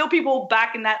K2. There's still people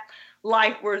back in that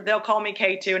life where they'll call me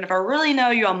K2. And if I really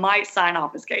know you, I might sign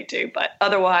off as K2. But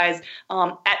otherwise,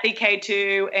 at the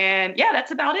K2. And yeah, that's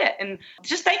about it. And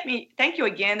just thank you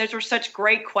again. Those were such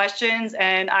great questions.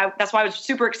 And that's why I was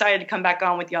super excited to come back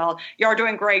on with y'all. Y'all are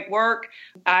doing great work.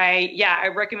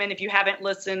 I recommend if you haven't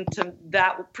listened to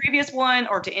that previous one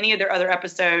or to any of their other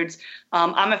episodes,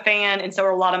 I'm a fan. And so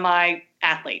are a lot of my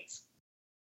athletes.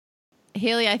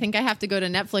 Haley, I think I have to go to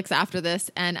Netflix after this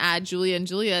and add Julia and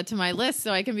Julia to my list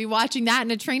so I can be watching that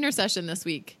in a trainer session this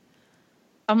week.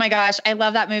 Oh my gosh, I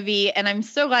love that movie, and I'm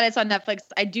so glad it's on Netflix.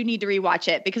 I do need to rewatch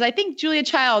it because I think Julia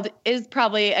Child is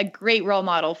probably a great role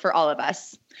model for all of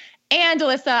us. And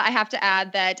Alyssa, I have to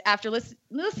add that after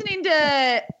listening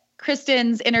to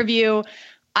Kristen's interview,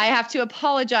 I have to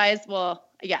apologize. Well,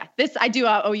 yeah, I do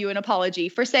owe you an apology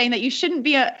for saying that you shouldn't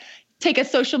take a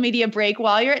social media break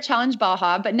while you're at Challenge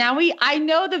Baja. But now I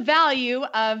know the value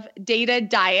of data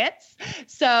diets.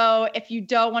 So if you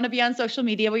don't want to be on social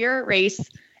media while you're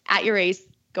at your race,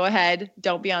 go ahead.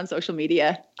 Don't be on social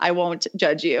media. I won't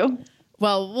judge you.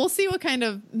 Well, we'll see what kind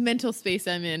of mental space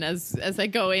I'm in as I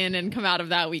go in and come out of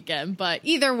that weekend. But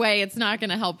either way, it's not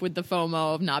going to help with the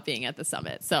FOMO of not being at the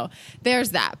summit. So there's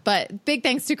that. But big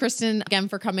thanks to Kristen again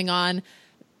for coming on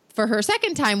for her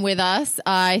second time with us.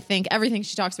 I think everything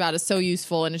she talks about is so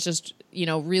useful, and it's just,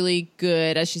 really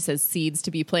good, as she says, seeds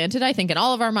to be planted, I think, in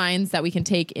all of our minds that we can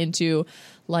take into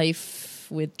life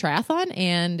with triathlon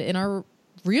and in our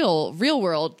real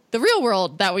world, the real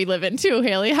world that we live in too,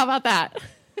 Haley. How about that?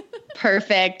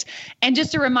 Perfect. And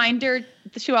just a reminder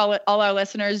to all our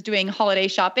listeners doing holiday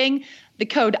shopping, the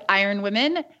code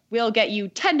IRONWOMEN will get you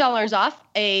 $10 off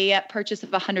a purchase of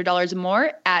 $100 or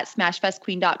more at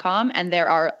smashfestqueen.com. And there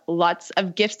are lots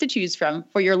of gifts to choose from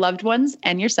for your loved ones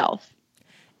and yourself.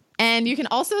 And you can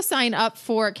also sign up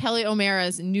for Kelly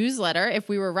O'Mara's newsletter, If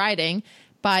We Were Riding,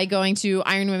 by going to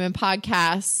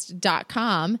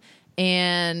ironwomenpodcast.com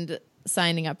and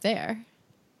signing up there.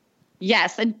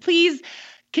 Yes. And please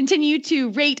continue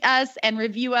to rate us and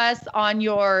review us on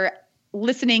your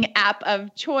listening app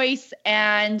of choice.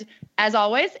 And as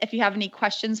always, if you have any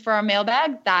questions for our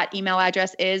mailbag, that email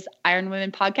address is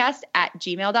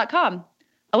ironwomenpodcast@gmail.com.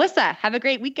 Alyssa, have a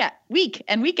great week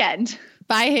and weekend.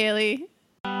 Bye, Haley.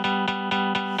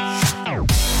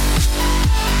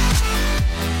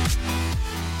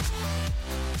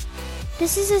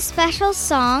 This is a special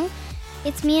song.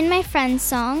 It's me and my friend's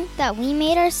song that we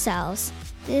made ourselves.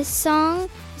 This song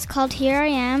is called Here I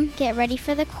Am. Get ready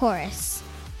for the chorus.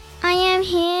 I am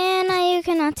here, now you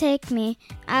cannot take me.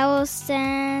 I will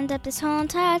stand up this whole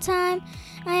entire time.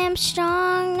 I am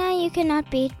strong, now you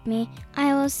cannot beat me.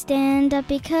 I will stand up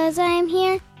because I am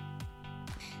here.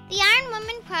 The Iron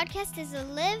Woman podcast is a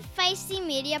Live Feisty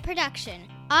media production.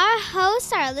 Our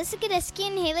hosts are Alyssa Gadisky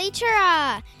and Haley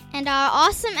Chura, and our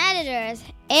awesome editors,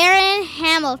 Aaron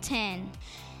Hamilton.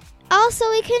 Also,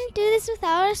 we couldn't do this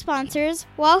without our sponsors,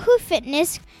 Wahoo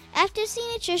Fitness, After Sea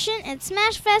Nutrition, and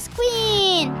Smash Fest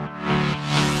Queen.